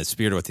 and in the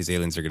spirit of what these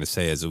aliens are going to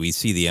say is, we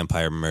see the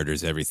Empire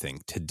murders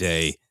everything.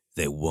 Today,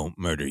 they won't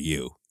murder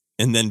you.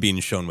 And then being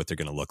shown what they're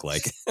going to look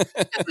like.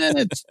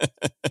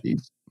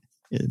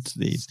 It's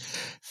these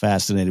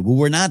fascinating. Well,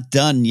 we're not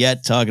done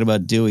yet talking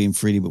about Dewey and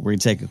Freedy, but we're going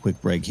to take a quick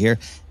break here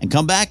and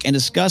come back and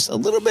discuss a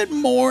little bit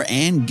more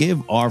and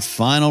give our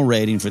final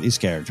rating for these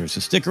characters. So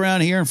stick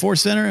around here in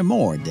Force Center and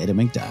more Data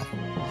Mink Dial.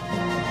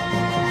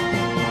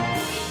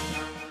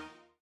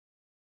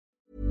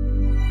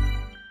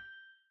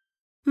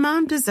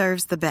 Mom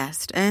deserves the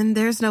best, and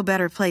there's no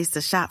better place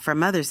to shop for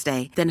Mother's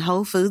Day than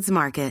Whole Foods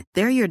Market.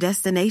 They're your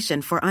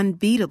destination for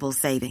unbeatable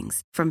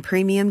savings, from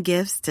premium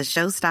gifts to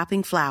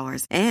show-stopping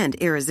flowers and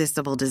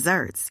irresistible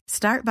desserts.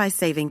 Start by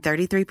saving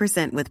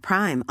 33% with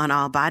Prime on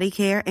all body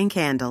care and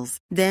candles.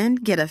 Then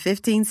get a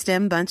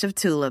 15-stem bunch of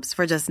tulips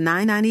for just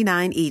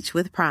 $9.99 each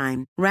with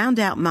Prime. Round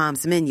out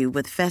Mom's menu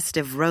with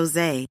festive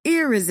rosé,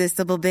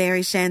 irresistible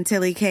berry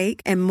chantilly cake,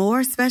 and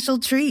more special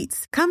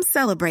treats. Come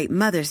celebrate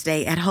Mother's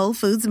Day at Whole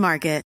Foods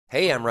Market.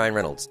 Hey, I'm Ryan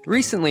Reynolds.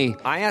 Recently,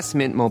 I asked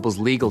Mint Mobile's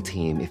legal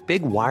team if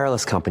big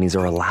wireless companies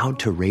are allowed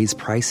to raise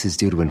prices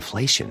due to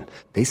inflation.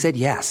 They said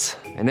yes.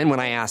 And then when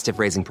I asked if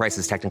raising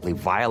prices technically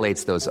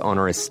violates those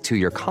onerous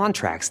 2-year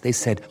contracts, they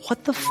said,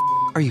 "What the f***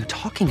 are you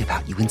talking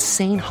about, you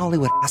insane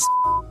Hollywood ass?"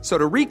 So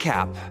to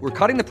recap, we're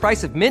cutting the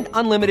price of Mint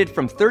Unlimited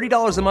from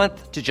 $30 a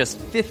month to just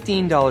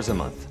 $15 a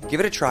month. Give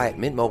it a try at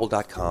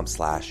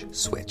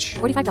mintmobile.com/switch.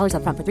 $45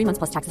 up front for 3 months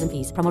plus taxes and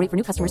fees. Promo rate for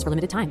new customers for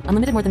limited time.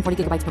 Unlimited more than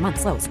 40 gigabytes per month.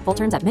 Slows full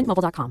terms at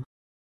mintmobile.com.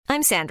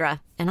 I'm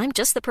Sandra, and I'm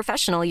just the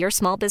professional your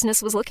small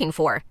business was looking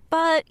for.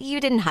 But you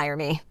didn't hire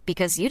me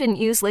because you didn't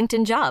use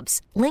LinkedIn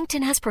Jobs.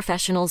 LinkedIn has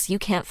professionals you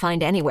can't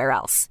find anywhere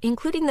else,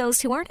 including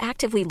those who aren't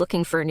actively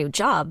looking for a new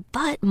job,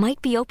 but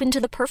might be open to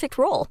the perfect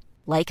role,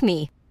 like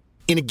me.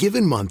 In a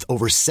given month,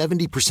 over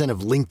 70%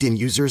 of LinkedIn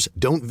users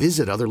don't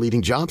visit other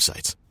leading job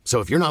sites. So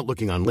if you're not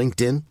looking on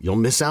LinkedIn, you'll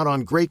miss out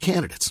on great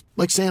candidates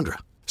like Sandra.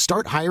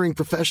 Start hiring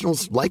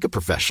professionals like a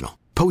professional.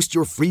 Post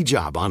your free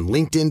job on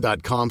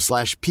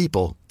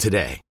linkedin.com/people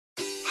today.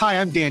 Hi,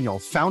 I'm Daniel,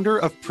 founder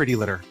of Pretty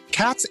Litter.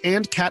 Cats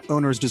and cat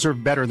owners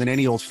deserve better than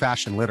any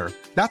old-fashioned litter.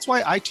 That's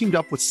why I teamed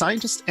up with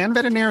scientists and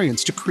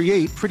veterinarians to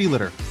create Pretty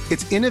Litter.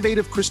 Its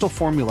innovative crystal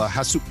formula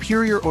has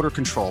superior odor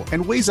control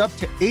and weighs up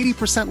to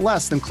 80%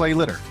 less than clay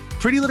litter.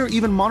 Pretty Litter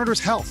even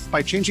monitors health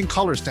by changing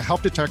colors to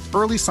help detect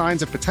early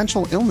signs of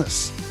potential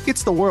illness.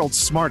 It's the world's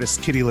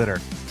smartest kitty litter.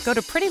 Go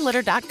to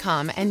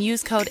prettylitter.com and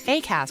use code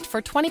ACAST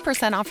for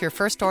 20% off your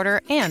first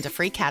order and a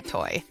free cat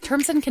toy.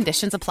 Terms and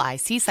conditions apply.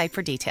 See site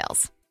for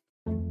details.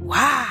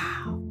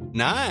 Wow.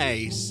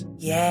 Nice.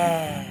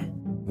 Yeah.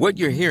 What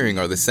you're hearing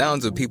are the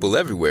sounds of people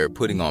everywhere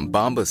putting on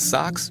Bombas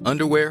socks,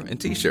 underwear, and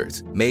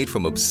T-shirts made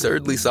from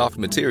absurdly soft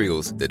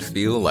materials that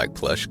feel like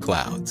plush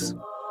clouds.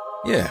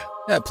 Yeah,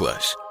 that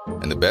plush.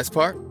 And the best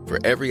part? For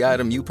every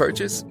item you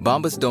purchase,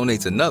 Bombas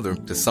donates another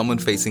to someone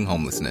facing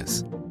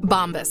homelessness.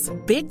 Bombas.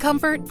 Big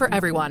comfort for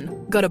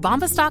everyone. Go to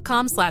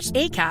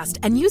bombas.com/ACAST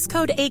and use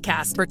code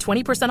ACAST for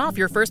 20% off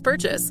your first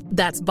purchase.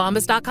 That's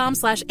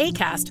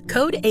bombas.com/ACAST.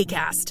 Code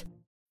ACAST.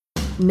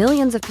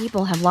 Millions of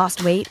people have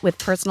lost weight with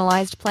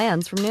personalized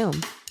plans from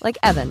Noom. Like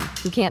Evan,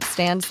 who can't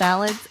stand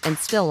salads and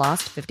still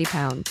lost 50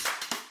 pounds.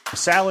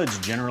 Salads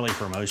generally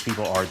for most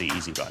people are the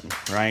easy button,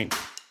 right?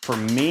 For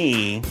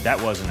me,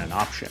 that wasn't an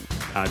option.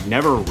 I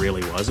never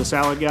really was a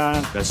salad guy.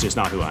 That's just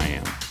not who I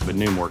am. But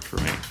Noom worked for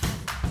me.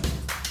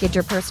 Get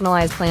your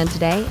personalized plan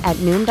today at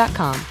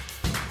Noom.com.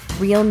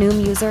 Real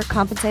Noom user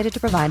compensated to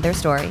provide their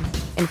story.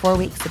 In 4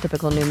 weeks, the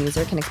typical Noom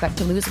user can expect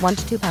to lose 1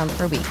 to 2 pounds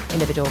per week.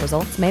 Individual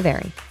results may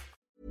vary.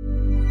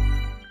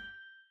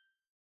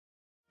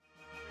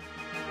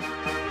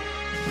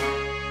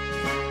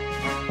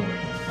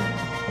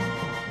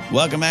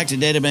 Welcome back to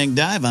Databank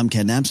Dive. I'm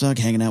Ken Knapsack,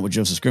 hanging out with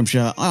Joseph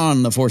Scrimshaw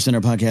on the Force Center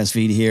podcast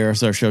feed here.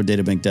 It's our show,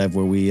 Databank Dive,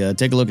 where we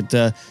take a look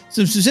at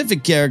some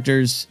specific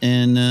characters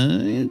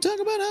and talk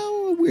about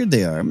how weird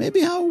they are,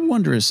 maybe how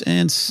wondrous,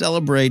 and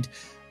celebrate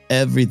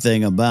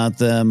everything about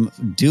them.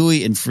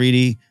 Dewey and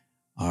Freedy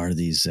are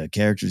these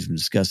characters we're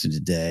discussing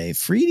today.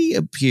 Freedy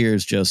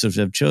appears, Joseph,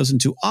 to have chosen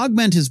to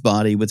augment his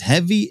body with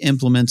heavy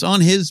implements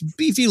on his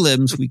beefy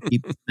limbs. We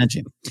keep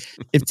mentioning.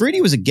 If Freedy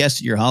was a guest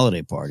at your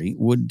holiday party,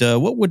 what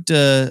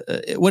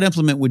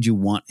implement would you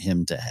want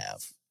him to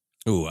have?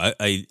 Ooh,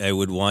 I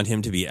would want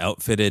him to be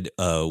outfitted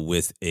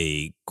with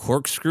a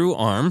corkscrew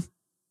arm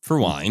for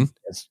wine.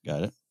 Yes,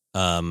 got it.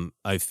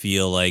 I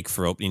feel like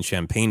for opening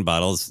champagne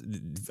bottles,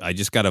 I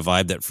just got a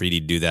vibe that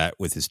Freedy'd do that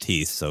with his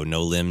teeth, so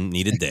no limb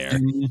needed there.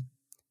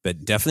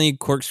 But definitely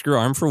corkscrew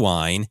arm for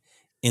wine.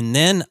 And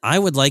then I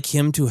would like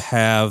him to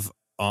have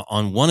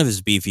on one of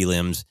his beefy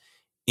limbs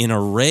an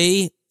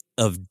array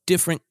of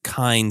different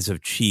kinds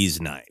of cheese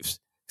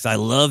knives. Because I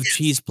love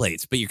cheese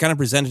plates, but you're kind of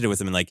presented with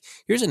them and like,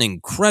 here's an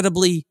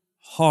incredibly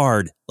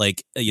hard,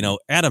 like,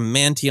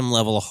 adamantium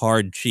level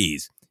hard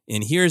cheese.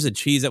 And here's a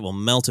cheese that will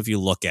melt if you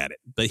look at it.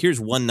 But here's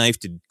one knife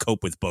to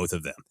cope with both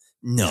of them.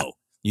 No,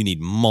 you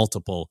need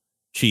multiple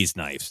cheese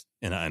knives.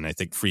 And I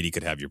think Freedy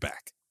could have your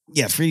back.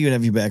 Yeah, Freedy would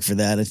have you back for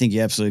that. I think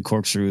absolutely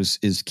corkscrew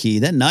is key.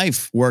 That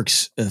knife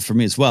works for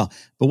me as well.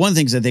 But one of the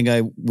things I think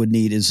I would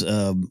need is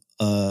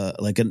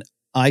like an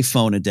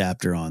iPhone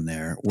adapter on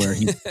there where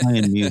he's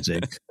playing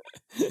music.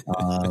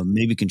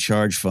 Maybe can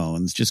charge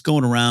phones, just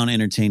going around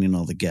entertaining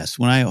all the guests.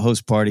 When I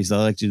host parties, I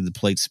like to do the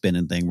plate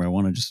spinning thing where I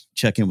want to just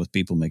check in with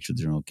people, make sure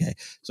they're okay.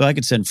 So I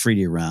could send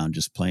Freedy around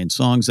just playing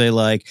songs they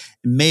like,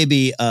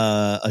 maybe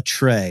a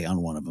tray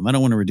on one of them. I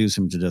don't want to reduce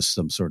him to just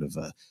some sort of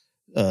a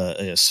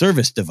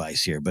service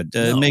device here, but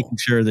making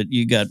sure that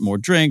you got more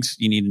drinks,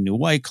 you need a new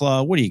White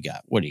Claw. What do you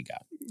got?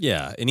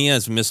 Yeah, and he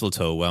has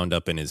mistletoe wound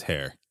up in his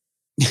hair.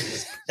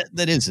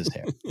 That is his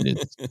hair. It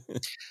is.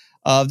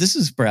 This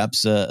is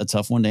perhaps a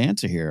tough one to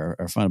answer here.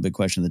 Our final big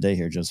question of the day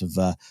here, Joseph.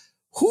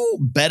 Who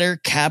better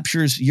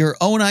captures your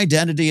own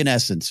identity in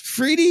essence,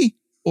 Freedy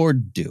or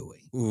Dewey?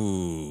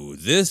 Ooh,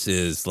 this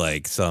is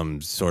like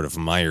some sort of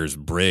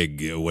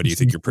Myers-Briggs, what do you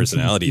think your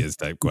personality is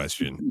type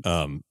question.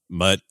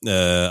 But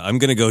I'm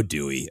going to go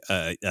Dewey.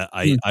 I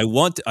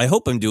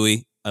hope I'm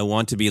Dewey. I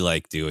want to be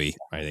like Dewey.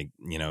 I think,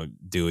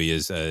 Dewey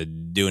is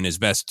doing his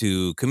best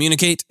to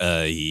communicate.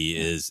 He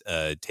is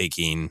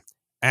taking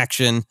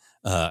action.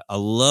 I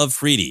love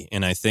Freedy,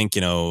 and I think,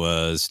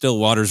 still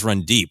waters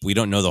run deep. We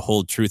don't know the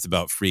whole truth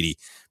about Freedy,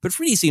 but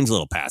Freedy seems a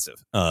little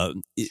passive.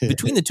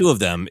 Between the two of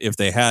them, if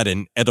they had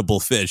an edible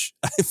fish,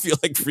 I feel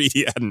like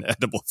Freedy had an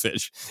edible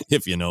fish,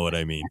 if you know what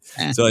I mean.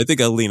 So I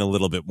think I'll lean a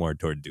little bit more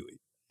toward Dewey.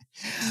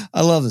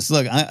 I love this.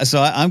 Look,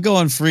 I'm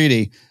going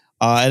Freedy,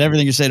 and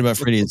everything you're saying about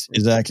Freedy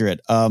is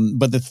accurate.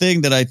 But the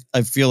thing that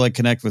I feel like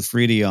connect with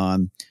Freedy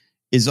on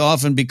is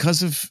often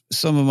because of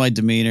some of my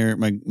demeanor,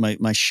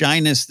 my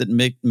shyness that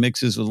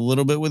mixes with a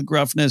little bit with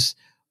gruffness.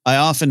 I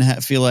often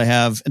feel I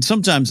have, and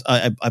sometimes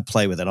I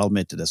play with it. I'll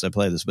admit to this. I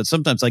play this, but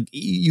sometimes like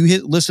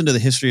listen to the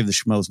history of the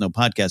Schmoes Know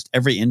podcast.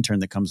 Every intern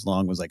that comes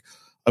along was like,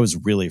 I was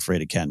really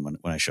afraid of Ken when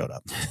I showed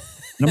up.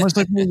 And I'm just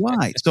like, well,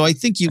 why? So I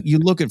think you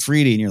look at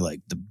Freedy and you're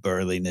like, the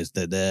burliness,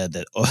 not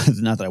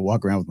that I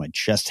walk around with my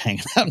chest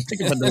hanging out. I'm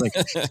thinking about like,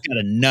 he's got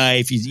a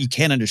knife. You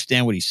can't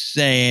understand what he's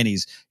saying.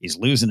 He's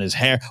losing his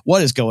hair.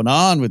 What is going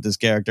on with this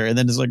character? And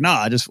then it's like, no,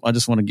 I just want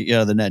to get you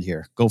out of the net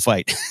here. Go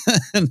fight.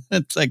 And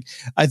it's like,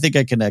 I think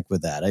I connect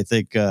with that. I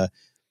think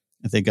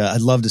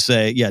I'd love to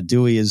say, yeah,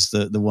 Dewey is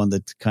the one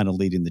that's kind of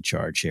leading the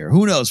charge here.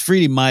 Who knows?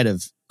 Freedy might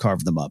have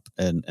carved them up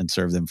and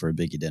served them for a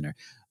biggie dinner.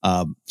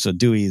 So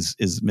Dewey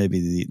is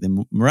maybe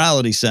the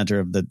morality center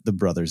of the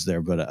brothers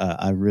there, but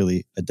I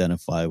really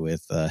identify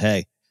with,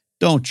 hey,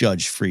 don't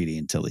judge Freedy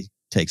until he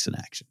takes an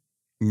action.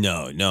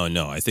 No.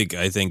 I think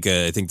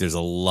there's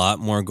a lot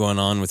more going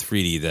on with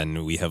Freedy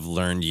than we have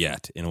learned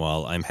yet. And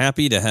while I'm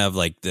happy to have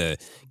like the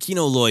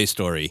Kino Loy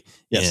story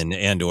in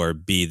Andor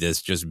be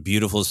this just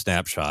beautiful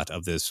snapshot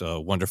of this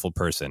wonderful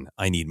person,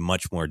 I need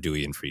much more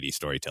Dewey and Freedy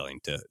storytelling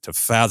to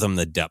fathom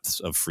the depths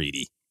of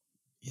Freedy.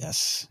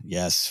 Yes,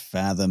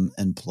 fathom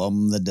and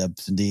plumb the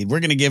depths indeed. We're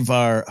going to give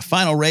our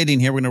final rating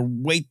here. We're going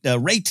to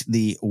rate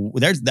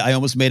I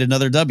almost made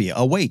another W.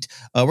 We're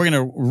going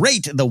to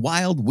rate the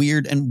wild,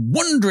 weird, and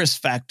wondrous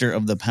factor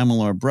of the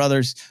Pamelor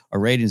brothers. Our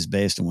rating is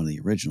based on one of the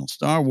original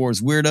Star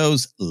Wars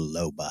weirdos,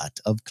 Lobot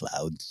of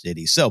Cloud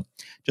City. So,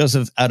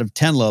 Joseph, out of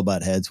 10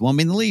 Lobot heads, 1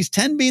 being the least,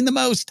 10 being the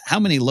most,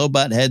 how many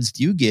Lobot heads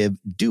do you give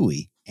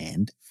Dewey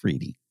and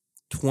Freedy?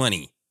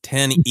 20,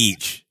 10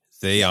 each.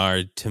 They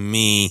are, to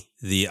me,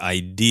 the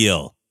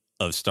ideal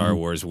of Star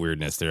Wars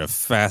weirdness. They're a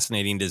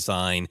fascinating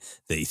design.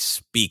 They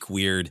speak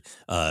weird.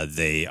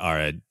 They are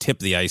a tip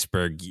of the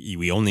iceberg.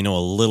 We only know a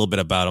little bit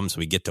about them, so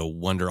we get to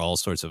wonder all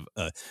sorts of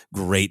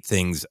great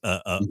things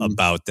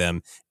about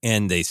them,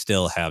 and they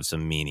still have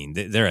some meaning.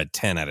 They're a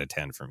 10 out of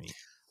 10 for me.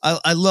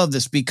 I love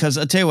this because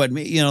I'll tell you what,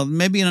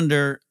 maybe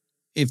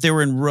if they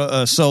were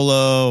in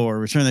Solo or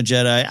Return of the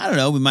Jedi, I don't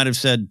know, we might have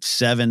said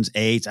 7s,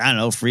 8s. I don't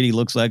know. Freedy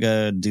looks like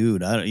a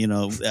dude.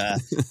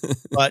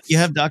 But you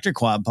have Dr.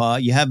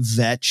 Quadpaw, you have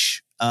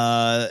Vetch,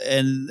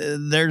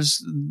 and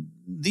there's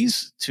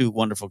these two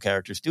wonderful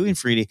characters, Dewey and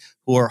Freedy,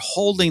 who are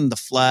holding the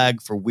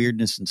flag for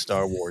weirdness in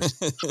Star Wars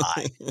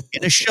high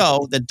in a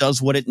show that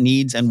does what it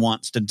needs and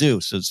wants to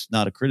do. So it's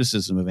not a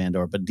criticism of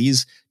Andor, but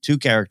these two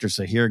characters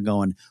are here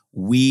going,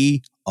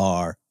 we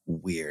are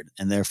weird,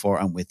 and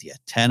therefore I'm with you.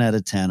 10 out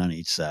of 10 on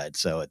each side.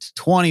 So it's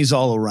 20s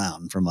all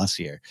around from us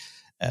here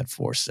at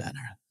Force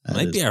Center.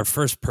 Might be our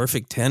first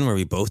perfect 10 where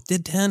we both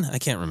did 10. I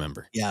can't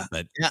remember. Yeah.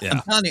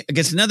 I'm telling you,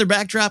 against another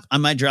backdrop, I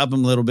might drop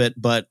them a little bit,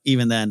 but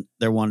even then,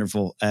 they're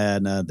wonderful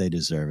and they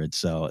deserve it.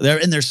 So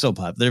they're so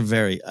popular. They're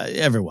very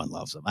everyone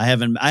loves them. I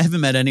haven't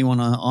met anyone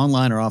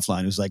online or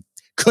offline who's like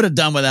could have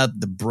done without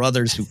the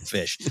brothers who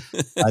fish.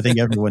 I think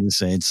everyone is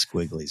saying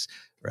squigglies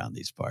around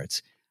these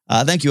parts.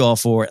 Thank you all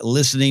for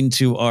listening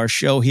to our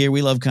show here.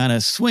 We love kind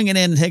of swinging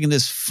in, taking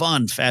this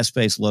fun,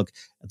 fast-paced look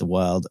at the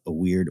wild,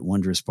 weird,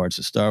 wondrous parts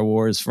of Star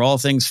Wars. For all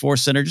things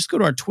Force Center, just go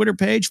to our Twitter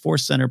page,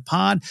 Force Center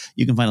Pod.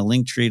 You can find a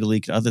link tree to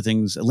link to other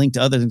things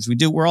we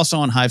do. We're also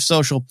on Hive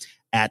Social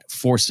at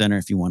Force Center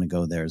if you want to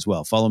go there as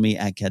well. Follow me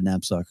at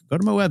KedNapzok. Go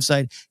to my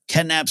website,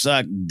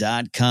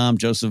 KedNapzok.com.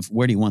 Joseph,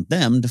 where do you want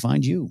them to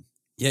find you?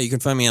 Yeah, you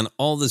can find me on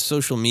all the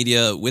social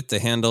media with the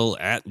handle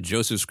at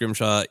Joseph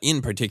Scrimshaw.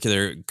 In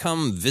particular,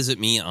 come visit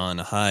me on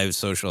Hive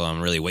Social. I'm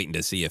really waiting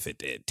to see if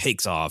it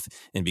takes off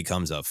and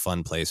becomes a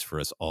fun place for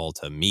us all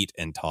to meet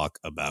and talk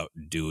about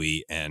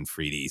Dewey and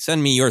Freedy.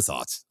 Send me your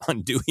thoughts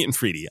on Dewey and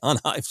Freedy on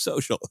Hive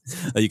Social.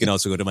 You can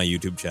also go to my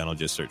YouTube channel.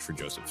 Just search for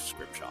Joseph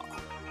Scrimshaw.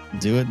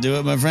 Do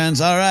it, my friends.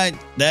 All right,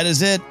 that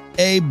is it.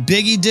 A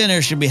biggie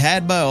dinner should be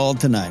had by all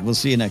tonight. We'll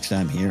see you next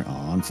time here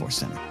on Force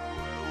Center.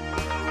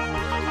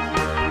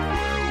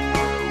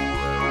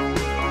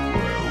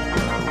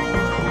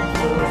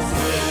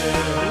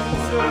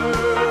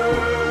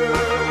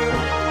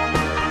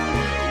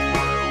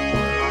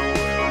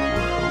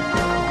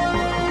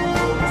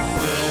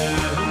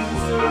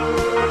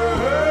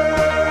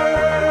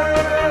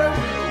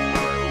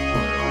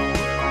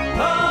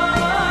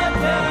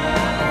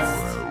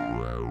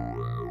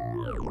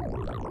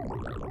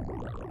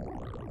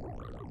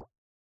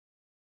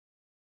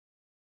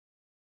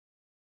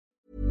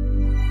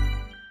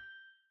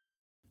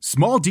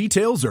 Small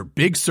details are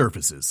big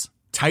surfaces.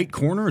 Tight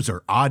corners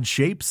are odd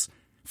shapes.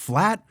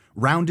 Flat,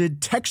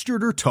 rounded,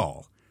 textured, or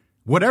tall.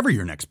 Whatever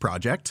your next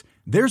project,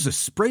 there's a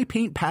spray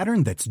paint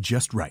pattern that's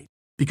just right.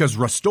 Because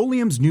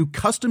Rust-Oleum's new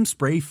Custom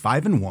Spray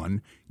 5-in-1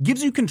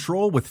 gives you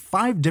control with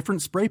 5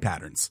 different spray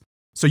patterns.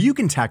 So you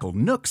can tackle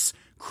nooks,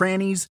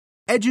 crannies,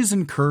 edges,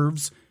 and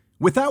curves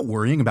without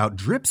worrying about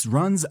drips,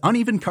 runs,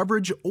 uneven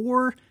coverage,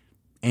 or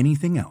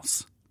anything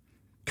else.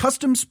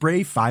 Custom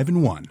Spray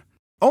 5-in-1.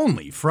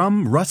 Only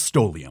from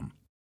Rust-Oleum.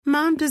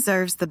 Mom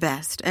deserves the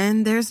best,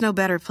 and there's no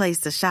better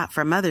place to shop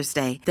for Mother's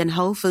Day than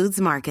Whole Foods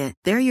Market.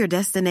 They're your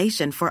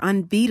destination for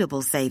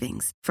unbeatable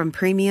savings, from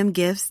premium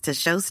gifts to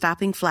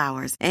show-stopping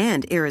flowers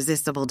and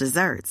irresistible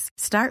desserts.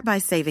 Start by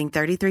saving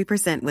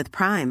 33% with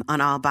Prime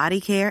on all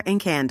body care and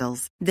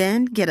candles.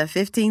 Then get a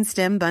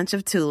 15-stem bunch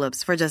of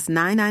tulips for just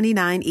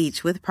 $9.99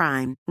 each with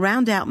Prime.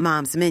 Round out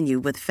Mom's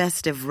menu with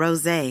festive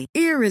rosé,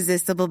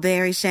 irresistible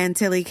berry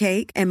chantilly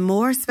cake, and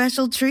more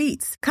special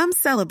treats. Come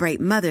celebrate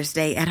Mother's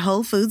Day at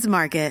Whole Foods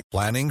Market.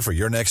 Planning for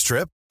your next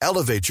trip?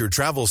 Elevate your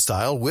travel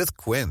style with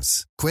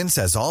Quince. Quince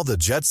has all the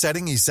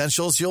jet-setting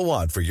essentials you'll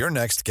want for your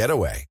next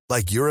getaway,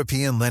 like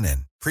European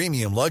linen,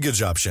 premium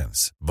luggage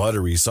options,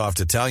 buttery soft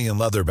Italian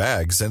leather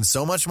bags, and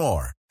so much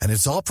more. And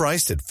it's all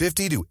priced at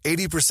 50 to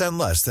 80%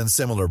 less than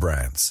similar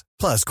brands.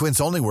 Plus, Quince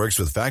only works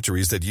with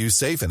factories that use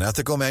safe and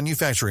ethical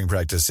manufacturing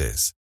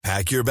practices.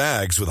 Pack your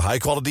bags with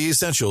high-quality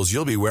essentials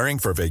you'll be wearing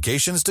for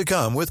vacations to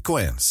come with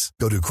Quince.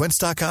 Go to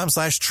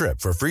quince.com/trip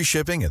for free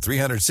shipping and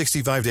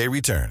 365-day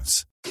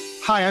returns.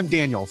 Hi, I'm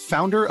Daniel,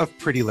 founder of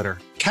Pretty Litter.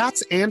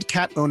 Cats and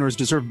cat owners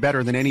deserve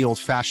better than any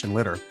old-fashioned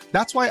litter.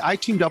 That's why I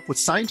teamed up with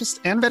scientists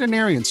and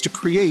veterinarians to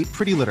create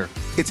Pretty Litter.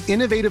 Its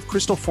innovative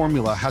crystal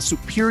formula has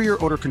superior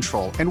odor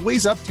control and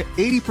weighs up to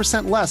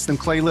 80% less than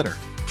clay litter.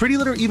 Pretty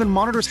Litter even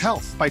monitors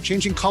health by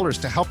changing colors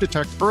to help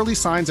detect early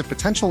signs of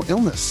potential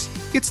illness.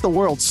 It's the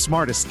world's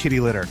smartest kitty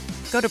litter.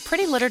 Go to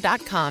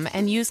prettylitter.com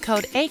and use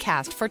code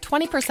ACAST for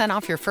 20%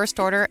 off your first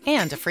order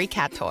and a free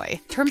cat toy.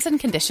 Terms and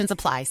conditions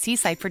apply. See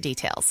site for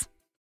details.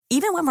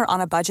 Even when we're on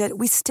a budget,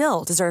 we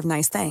still deserve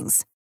nice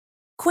things.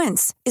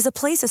 Quince is a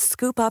place to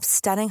scoop up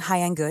stunning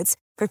high-end goods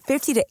for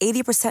 50 to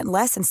 80%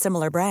 less than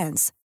similar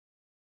brands.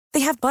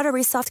 They have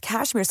buttery soft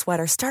cashmere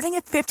sweaters starting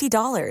at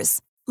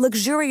 $50,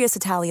 luxurious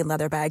Italian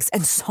leather bags,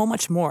 and so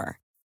much more.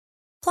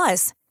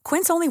 Plus,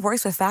 Quince only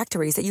works with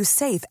factories that use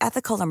safe,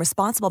 ethical, and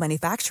responsible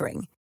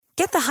manufacturing.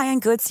 Get the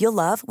high-end goods you'll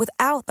love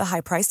without the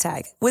high price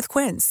tag with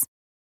Quince.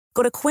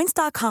 Go to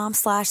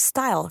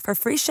quince.com/style for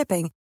free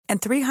shipping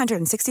and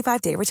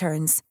 365-day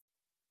returns.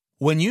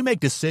 When you make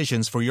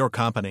decisions for your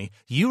company,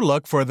 you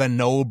look for the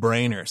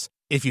no-brainers.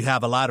 If you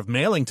have a lot of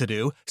mailing to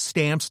do,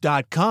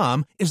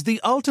 Stamps.com is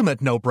the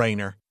ultimate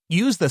no-brainer.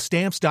 Use the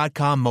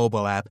Stamps.com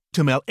mobile app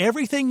to mail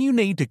everything you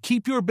need to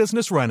keep your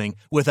business running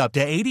with up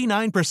to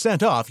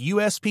 89% off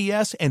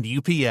USPS and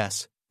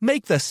UPS.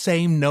 Make the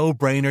same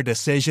no-brainer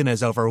decision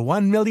as over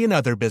 1 million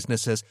other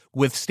businesses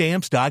with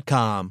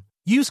Stamps.com.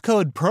 Use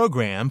code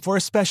PROGRAM for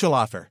a special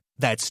offer.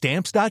 That's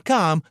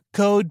Stamps.com,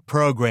 code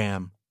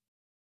PROGRAM.